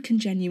 and you can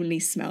genuinely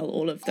smell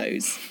all of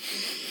those.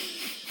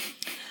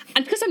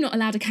 And because I'm not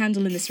allowed a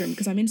candle in this room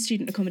because I'm in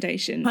student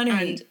accommodation, honey,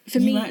 and for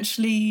me, you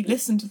actually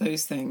listen to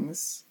those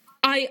things.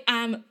 I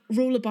am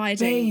rule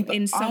abiding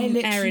in some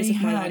areas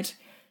of my life.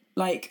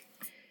 Like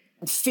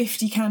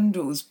 50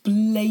 candles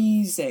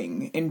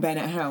blazing in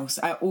Bennett House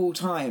at all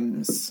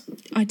times.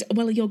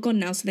 Well, you're gone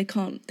now, so they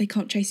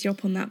can't chase you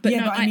up on that. But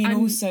yeah, no, but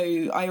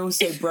I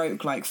also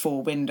broke like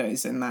 4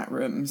 windows in that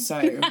room. So,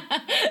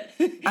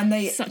 and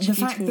the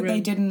fact that they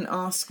didn't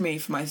ask me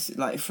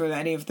for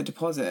any of the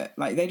deposit,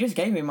 like they just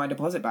gave me my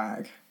deposit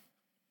bag.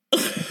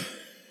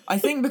 I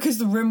think because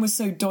the room was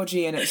so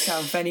dodgy in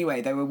itself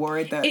anyway, they were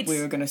worried that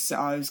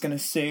I was gonna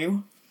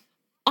sue.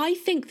 I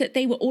think that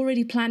they were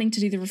already planning to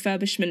do the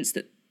refurbishments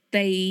that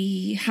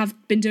they have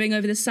been doing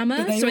over the summer.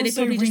 But they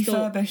also probably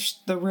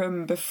refurbished the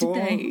room before.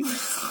 Did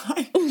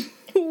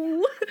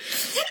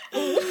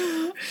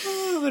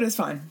But it's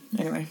fine.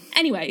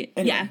 Anyway,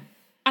 yeah.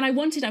 And I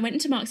went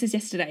into Marx's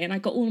yesterday and I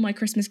got all my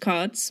Christmas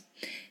cards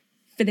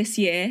for this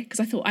year because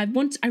I thought I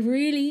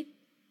really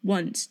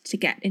want to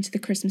get into the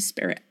Christmas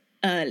spirit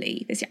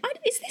early this year.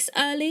 Is this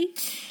early?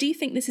 Do you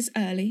think this is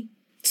early?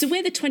 So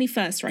we're the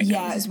 21st right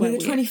now. Yeah, we're the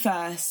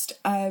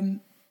 21st.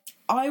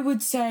 I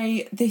would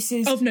say this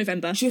is... Of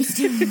November. Just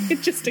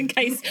in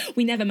case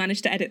we never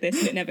manage to edit this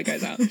and it never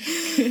goes out.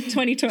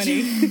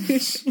 2020.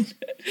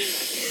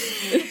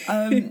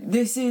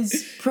 This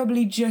is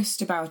probably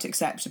just about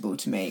acceptable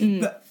to me,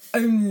 but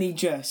only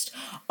just.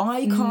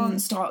 I can't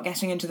start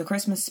getting into the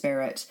Christmas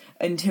spirit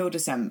until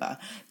December,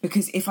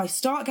 because if I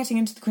start getting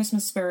into the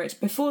Christmas spirit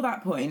before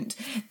that point,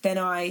 then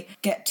I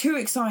get too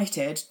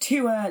excited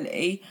too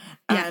early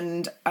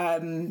and...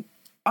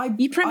 I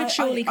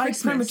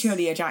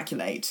prematurely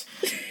ejaculate.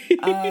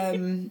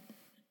 I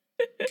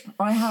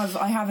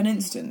have an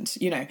instant,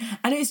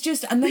 and it's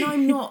just, and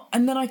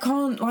then I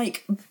can't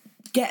like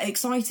get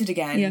excited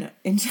again.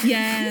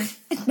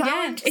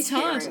 It's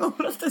hard.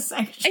 All of the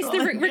sexual it's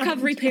the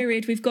recovery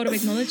period. We've got to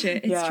acknowledge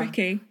it. It's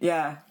tricky.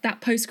 Yeah,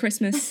 that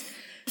post-Christmas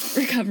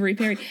recovery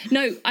period.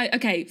 No,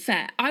 okay,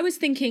 fair. I was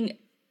thinking,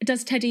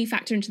 does Teddy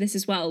factor into this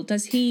as well?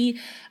 Does he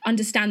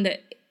understand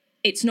that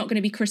it's not going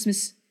to be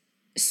Christmas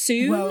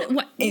soon?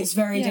 Well, it's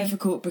very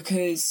difficult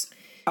because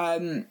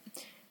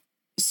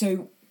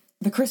so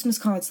the Christmas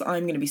cards that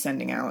I'm going to be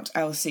sending out,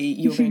 Elsie,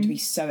 you're going to be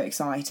so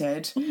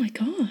excited. Oh my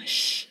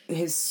gosh.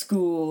 His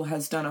school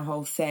has done a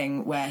whole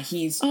thing where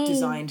he's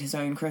designed his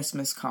own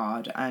Christmas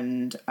card,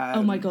 and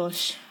oh my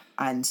gosh.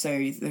 And so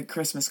the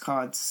Christmas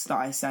cards that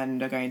I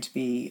send are going to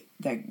be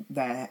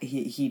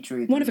he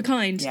drew them. One of a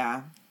kind.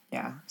 Yeah.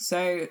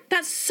 So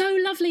that's so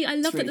lovely. I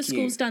love that the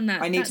school's done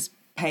that. I need to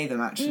pay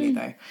them actually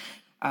though.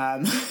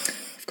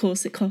 Of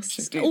course it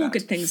costs. All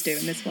good things do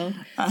in this world.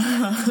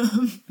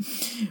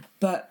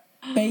 But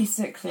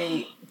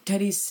basically,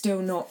 Teddy's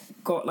still not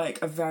got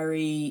like a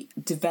very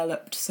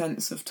developed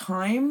sense of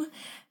time,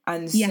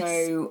 and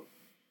so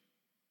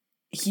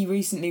he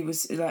recently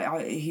was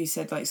like, he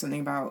said like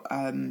something about,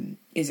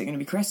 is it going to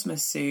be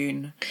Christmas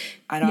soon?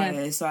 And I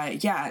was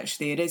like, yeah,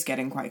 actually, it is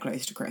getting quite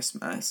close to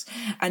Christmas.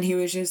 And he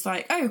was just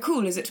like, oh,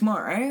 cool, is it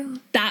tomorrow?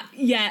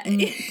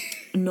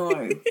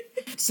 No.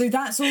 So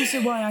that's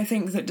also why I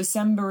think that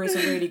December is a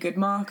really good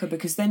marker,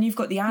 because then you've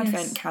got the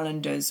Advent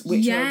calendars,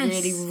 which are a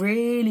really,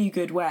 really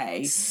good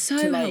way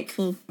to like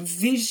helpful.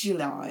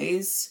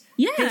 Visualise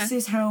this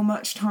is how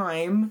much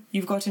time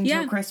you've got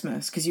until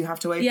Christmas, because you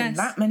have to open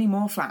that many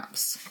more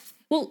flaps.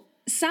 Well,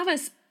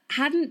 Savas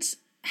hadn't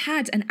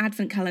had an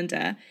Advent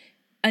calendar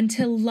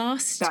until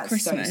last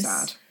Christmas. That's so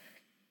sad.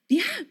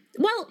 Yeah.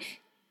 Well,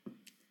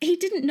 he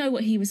didn't know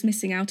what he was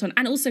missing out on.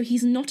 And also,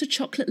 he's not a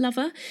chocolate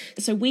lover.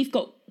 So we've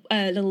got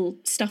a little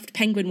stuffed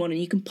penguin one, and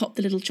you can pop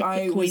the little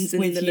chocolate coins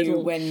in the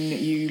little... when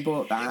you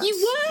bought that.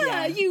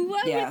 You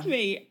were with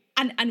me.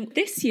 And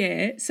this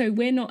year, so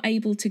we're not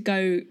able to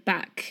go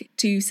back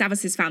to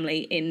Savas's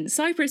family in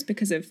Cyprus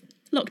because of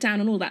lockdown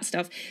and all that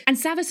stuff. And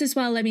Savas as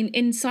well, I mean,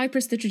 in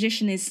Cyprus, the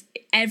tradition is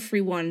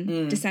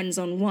everyone descends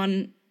on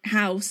one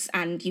house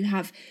and you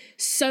have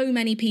so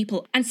many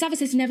people. And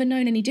Savas has never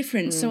known any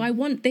difference. So I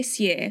want this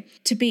year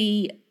to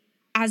be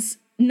as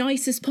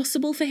nice as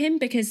possible for him,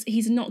 because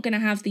he's not going to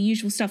have the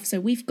usual stuff. So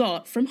we've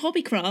got, from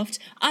Hobbycraft,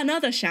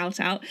 another shout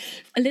out,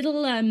 a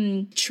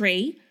little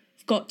tree.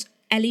 We've got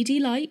LED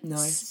lights.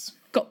 Nice.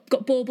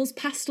 Got baubles,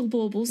 pastel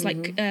baubles,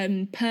 like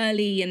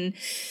pearly and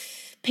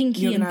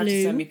pinky and blue. You're going to have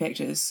to send me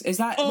pictures. Is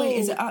that... Wait,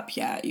 is it up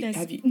yet?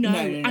 Have you? No,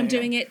 I'm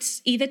doing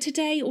it either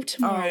today or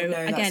tomorrow. Oh,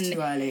 no, that's too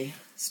early.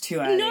 It's too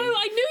early. No,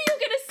 I knew you were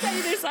going to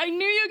say this. I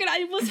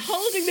was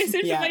holding this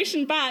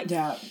information back.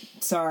 Yeah,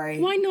 sorry.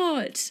 Why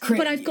not?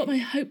 But I've got my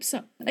hopes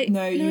up.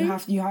 No, you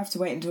have to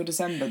wait until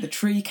December. The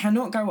tree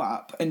cannot go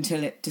up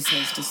until it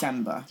says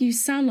December. You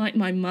sound like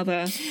my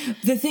mother.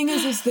 The thing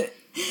is that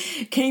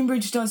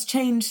Cambridge does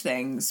change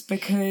things,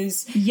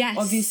 because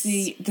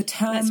obviously the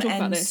term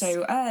ends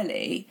so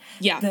early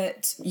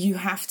that you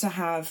have to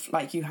have,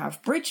 like, you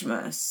have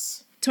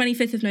Bridgmas.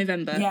 25th of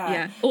November.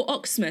 Yeah. Or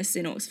Oxmas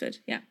in Oxford.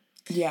 Yeah.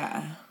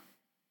 Yeah.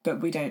 but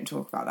we don't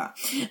talk about that.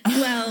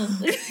 Well,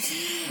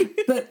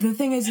 but the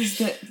thing is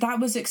that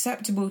was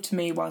acceptable to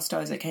me whilst I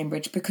was at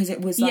Cambridge, because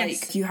it was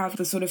like you have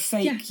the sort of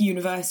fake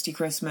university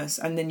Christmas,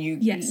 and then you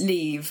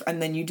leave,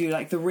 and then you do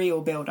like the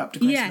real build up to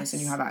Christmas,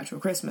 and you have actual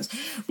Christmas.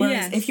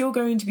 Whereas if you're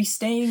going to be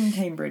staying in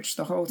Cambridge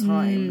the whole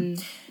time,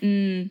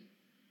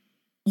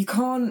 you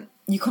can't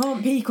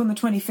peak on the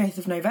 25th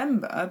of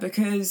November,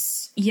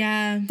 because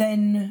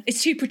then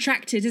it's too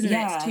protracted, isn't it?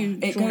 It's too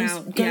drawn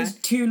out. It goes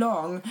too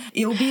long.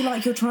 It'll be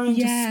like you're trying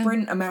to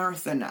sprint a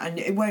marathon, and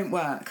it won't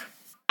work.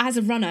 As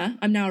a runner,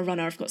 I'm now a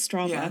runner, I've got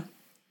Strava. Yeah.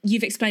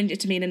 You've explained it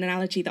to me in an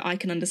analogy that I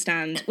can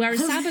understand.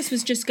 Whereas Savas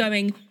was just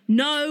going,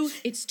 no,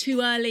 it's too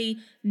early,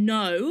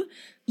 no.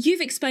 You've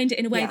explained it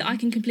in a way that I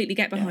can completely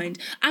get behind.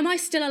 Am I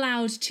still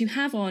allowed to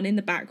have on in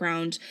the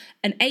background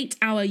an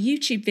 8-hour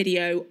YouTube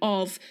video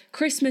of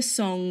Christmas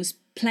songs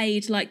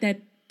played like they're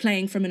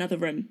playing from another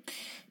room?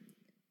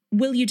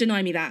 Will you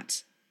deny me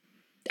that?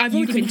 I've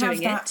already been doing it.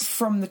 You can have that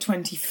from the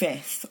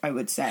 25th, I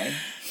would say.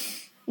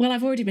 Well,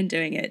 I've already been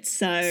doing it,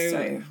 so...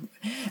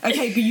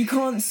 Okay, but you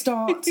can't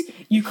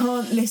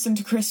listen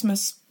to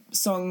Christmas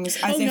songs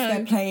as if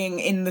they're playing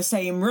in the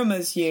same room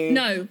as you.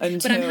 No,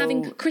 but I'm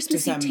having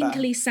Christmassy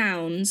tinkly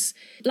sounds,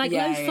 like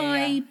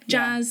lo-fi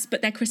jazz,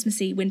 but they're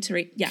Christmassy,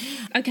 wintry. Yeah.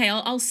 Okay,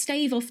 I'll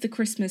stave off the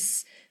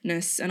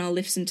Christmasness and I'll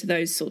listen to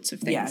those sorts of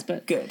things. Yeah,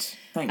 but good.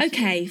 Thank you.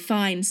 Okay,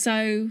 fine.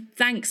 So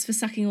thanks for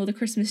sucking all the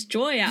Christmas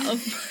joy out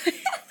of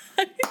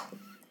my...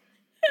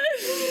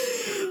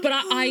 But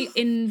I,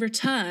 in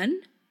return,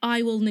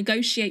 I will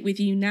negotiate with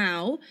you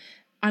now.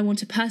 I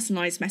want a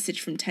personalised message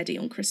from Teddy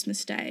on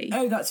Christmas Day.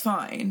 Oh, that's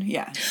fine.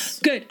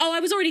 Yes. Good. Oh, I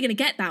was already going to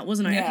get that,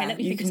 wasn't I? Okay, let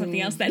me think of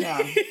something else then.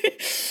 Yeah.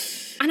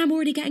 And I'm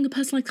already getting a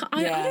personalised...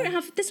 I don't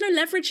have... There's no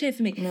leverage here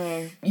for me.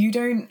 No. You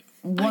don't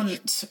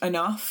want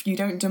enough. You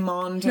don't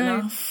demand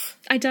enough.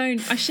 I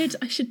don't. I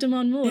should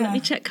demand more. Yeah. Let me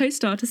check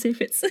CoStar to see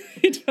if it's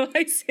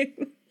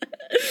advising.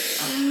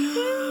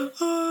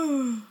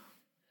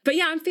 But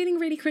yeah, I'm feeling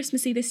really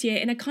Christmassy this year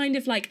in a kind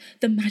of like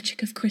the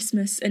magic of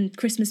Christmas and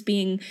Christmas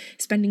being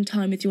spending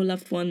time with your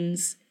loved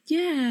ones.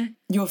 Yeah.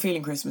 You're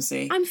feeling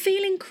Christmassy. I'm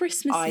feeling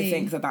Christmassy. I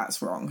think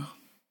that's wrong.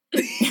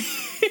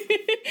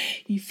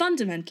 You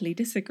fundamentally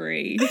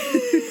disagree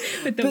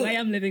with the way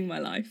I'm living my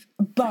life.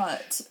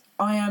 But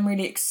I am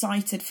really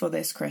excited for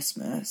this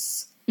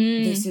Christmas.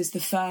 This is the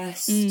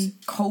first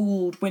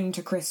cold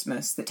winter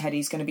Christmas that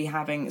Teddy's going to be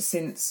having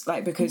since,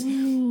 like, because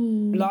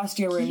last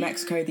year we were in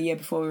Mexico, the year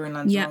before we were in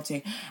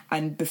Lanzarote,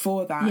 and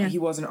before that he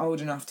wasn't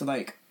old enough to,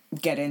 like,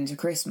 get into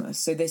Christmas.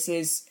 So this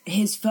is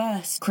his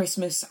first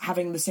Christmas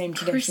having the same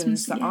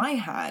traditions that I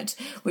had,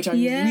 which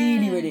I'm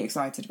really, really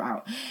excited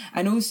about.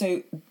 And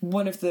also,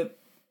 one of the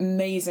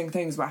amazing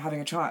things about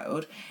having a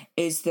child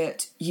is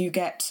that you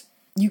get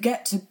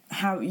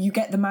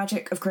the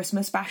magic of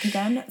Christmas back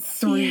again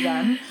through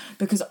them,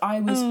 because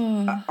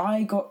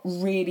I got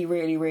really,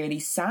 really, really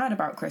sad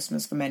about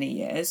Christmas for many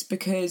years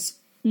because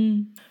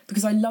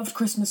I loved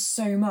Christmas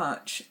so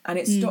much and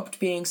it stopped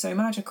being so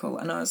magical,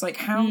 and I was like,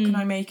 how can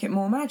I make it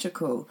more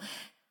magical?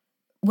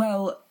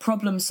 Well,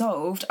 problem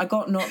solved. I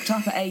got knocked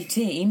up at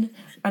 18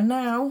 and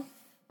now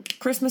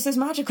Christmas is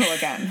magical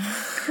again.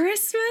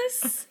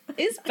 Christmas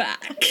is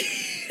back.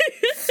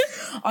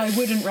 I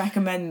wouldn't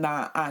recommend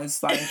that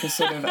as like a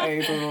sort of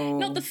overall...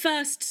 Not the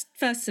first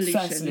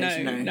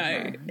solution.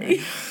 No.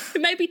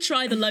 Maybe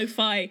try the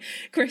lo-fi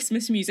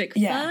Christmas music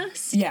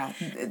first. Yeah.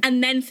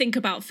 And then think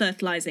about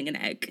fertilising an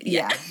egg.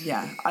 Yeah.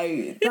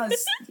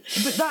 That's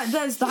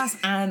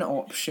an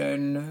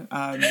option.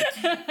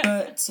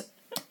 But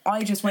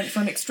I just went for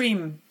an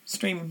extreme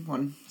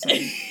one, so,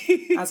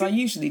 as I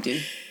usually do.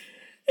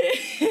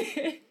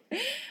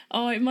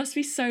 Oh, it must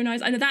be so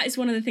nice. I know that is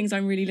one of the things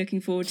I'm really looking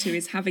forward to,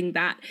 is having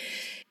that.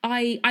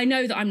 I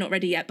know that I'm not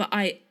ready yet, but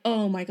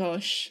oh my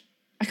gosh,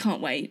 I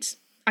can't wait.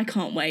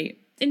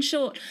 In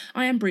short,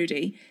 I am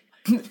broody.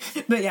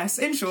 But yes,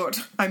 in short,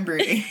 I'm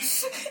broody.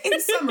 In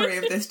summary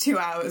of this 2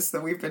 hours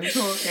that we've been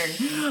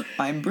talking,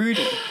 I'm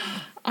broody.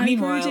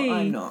 Meanwhile, broody.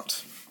 I'm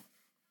not.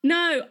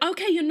 No,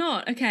 okay, you're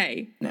not.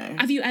 Okay. No.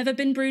 Have you ever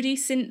been broody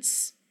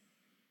since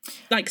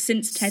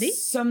Teddy?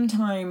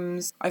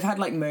 Sometimes I've had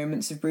like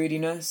moments of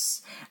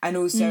broodiness, and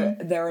also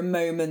there are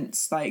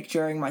moments like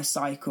during my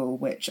cycle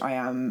which I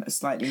am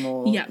slightly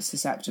more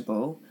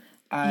susceptible.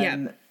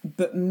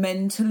 But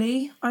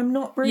mentally I'm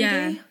not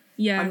broody.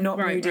 Yeah. I'm not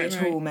broody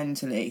at all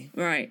mentally.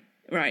 Right.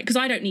 Because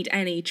I don't need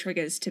any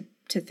triggers to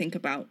think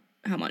about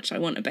how much I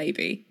want a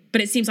baby. But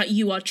it seems like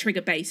you are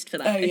trigger based for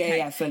that. Oh, okay.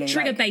 Yeah, fully.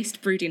 Trigger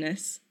based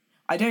broodiness.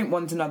 I don't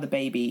want another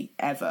baby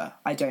ever,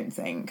 I don't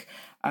think.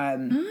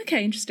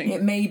 Okay, interesting.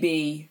 It may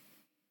be...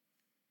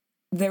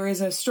 There is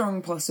a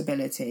strong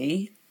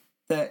possibility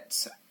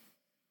that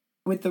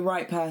with the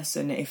right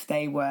person, if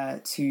they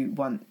were to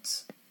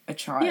want a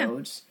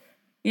child,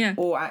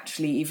 or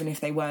actually even if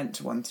they weren't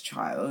to want a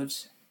child,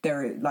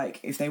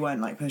 if they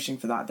weren't like pushing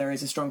for that, there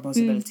is a strong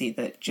possibility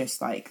that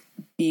just like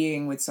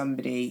being with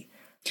somebody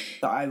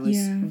that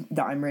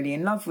I'm really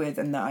in love with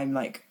and that I'm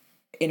like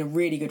in a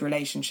really good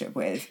relationship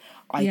with,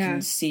 I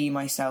can see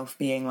myself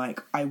being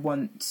like, I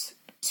want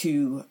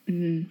to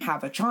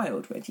have a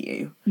child with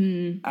you.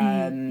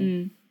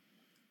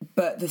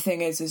 But the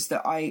thing is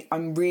that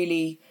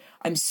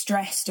I'm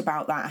stressed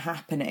about that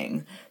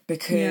happening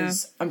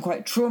because I'm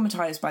quite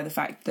traumatized by the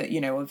fact that, you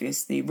know,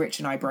 obviously Rich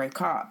and I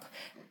broke up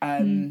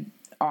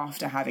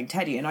after having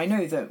Teddy. And I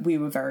know that we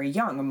were very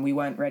young and we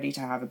weren't ready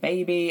to have a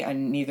baby,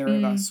 and neither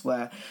of us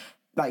were,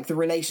 like, the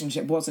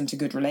relationship wasn't a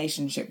good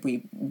relationship.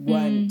 We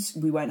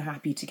weren't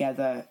happy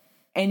together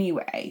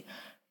anyway.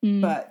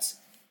 But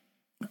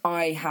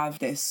I have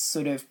this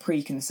sort of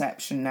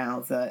preconception now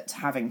that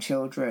having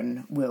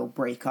children will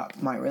break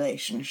up my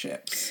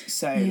relationships.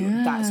 So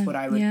that's what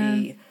I would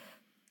be.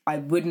 I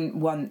don't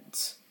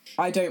want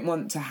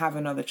to have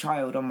another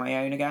child on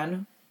my own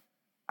again.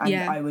 And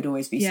I would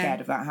always be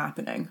scared of that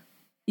happening.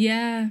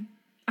 Yeah.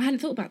 I hadn't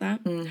thought about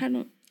that.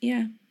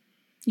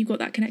 You've got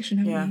that connection,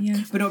 haven't you?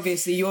 Yeah. But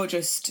obviously you're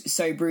just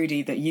so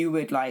broody that you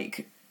would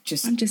like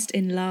just... I'm just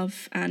in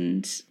love,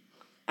 and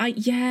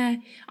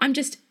I'm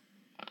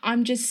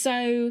just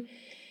so...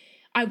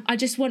 I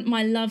just want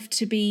my love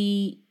to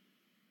be...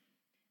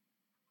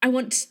 I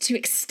want to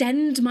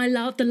extend my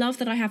love, the love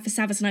that I have for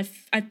Savas, and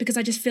I because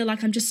I just feel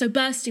like I'm just so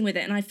bursting with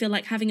it, and I feel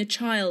like having a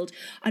child,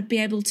 I'd be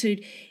able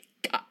to...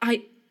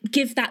 I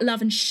give that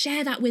love and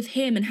share that with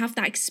him and have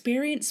that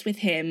experience with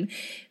him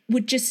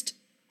would just...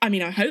 I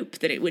mean, I hope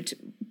that it would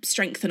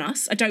strengthen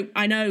us.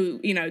 I know,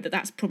 you know,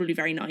 that's probably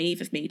very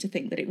naive of me to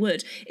think that it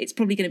would. It's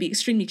probably going to be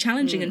extremely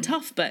challenging and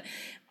tough, but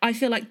I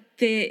feel like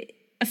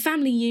a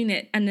family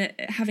unit and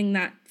having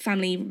that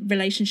family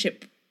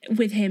relationship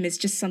with him is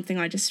just something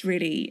I just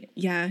really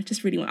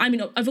want. I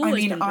mean, I've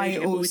always been broody.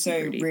 I also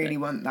really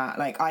want that.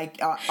 Like,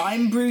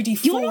 I'm broody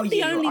for you. You're not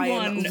the only I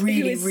one am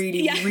really,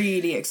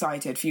 really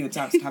excited for you to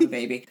have a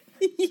baby.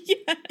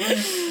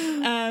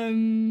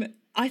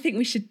 I think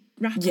we should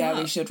wrap up. Yeah,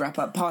 we should wrap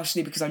up,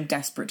 partially because I'm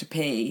desperate to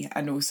pee,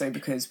 and also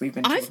because we've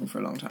been talking for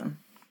a long time.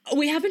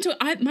 We haven't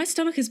my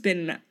stomach has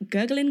been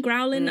gurgling,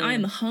 growling. I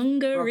am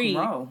hungry.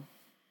 Rock and roll.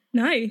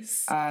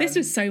 Nice. This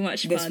was so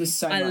much fun. This was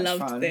so much fun. I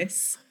loved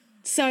this.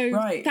 So,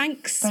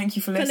 thank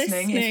you for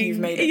listening. If you've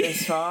made it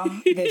this far,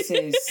 this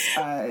is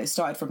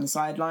Started from the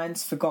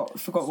Sidelines.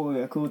 Forgot what we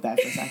were called there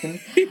for a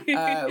second. We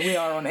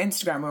are on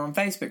Instagram, we're on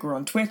Facebook, we're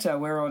on Twitter,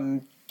 we're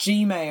on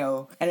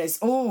Gmail, and it's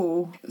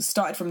all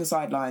Started from the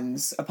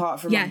Sidelines,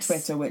 apart from on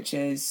Twitter, which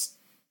is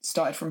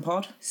Started from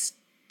Pod.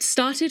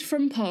 Started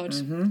from Pod,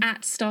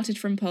 at Started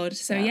from Pod.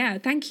 So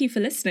thank you for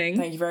listening.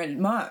 Thank you very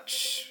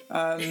much,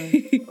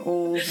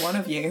 all one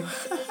of you.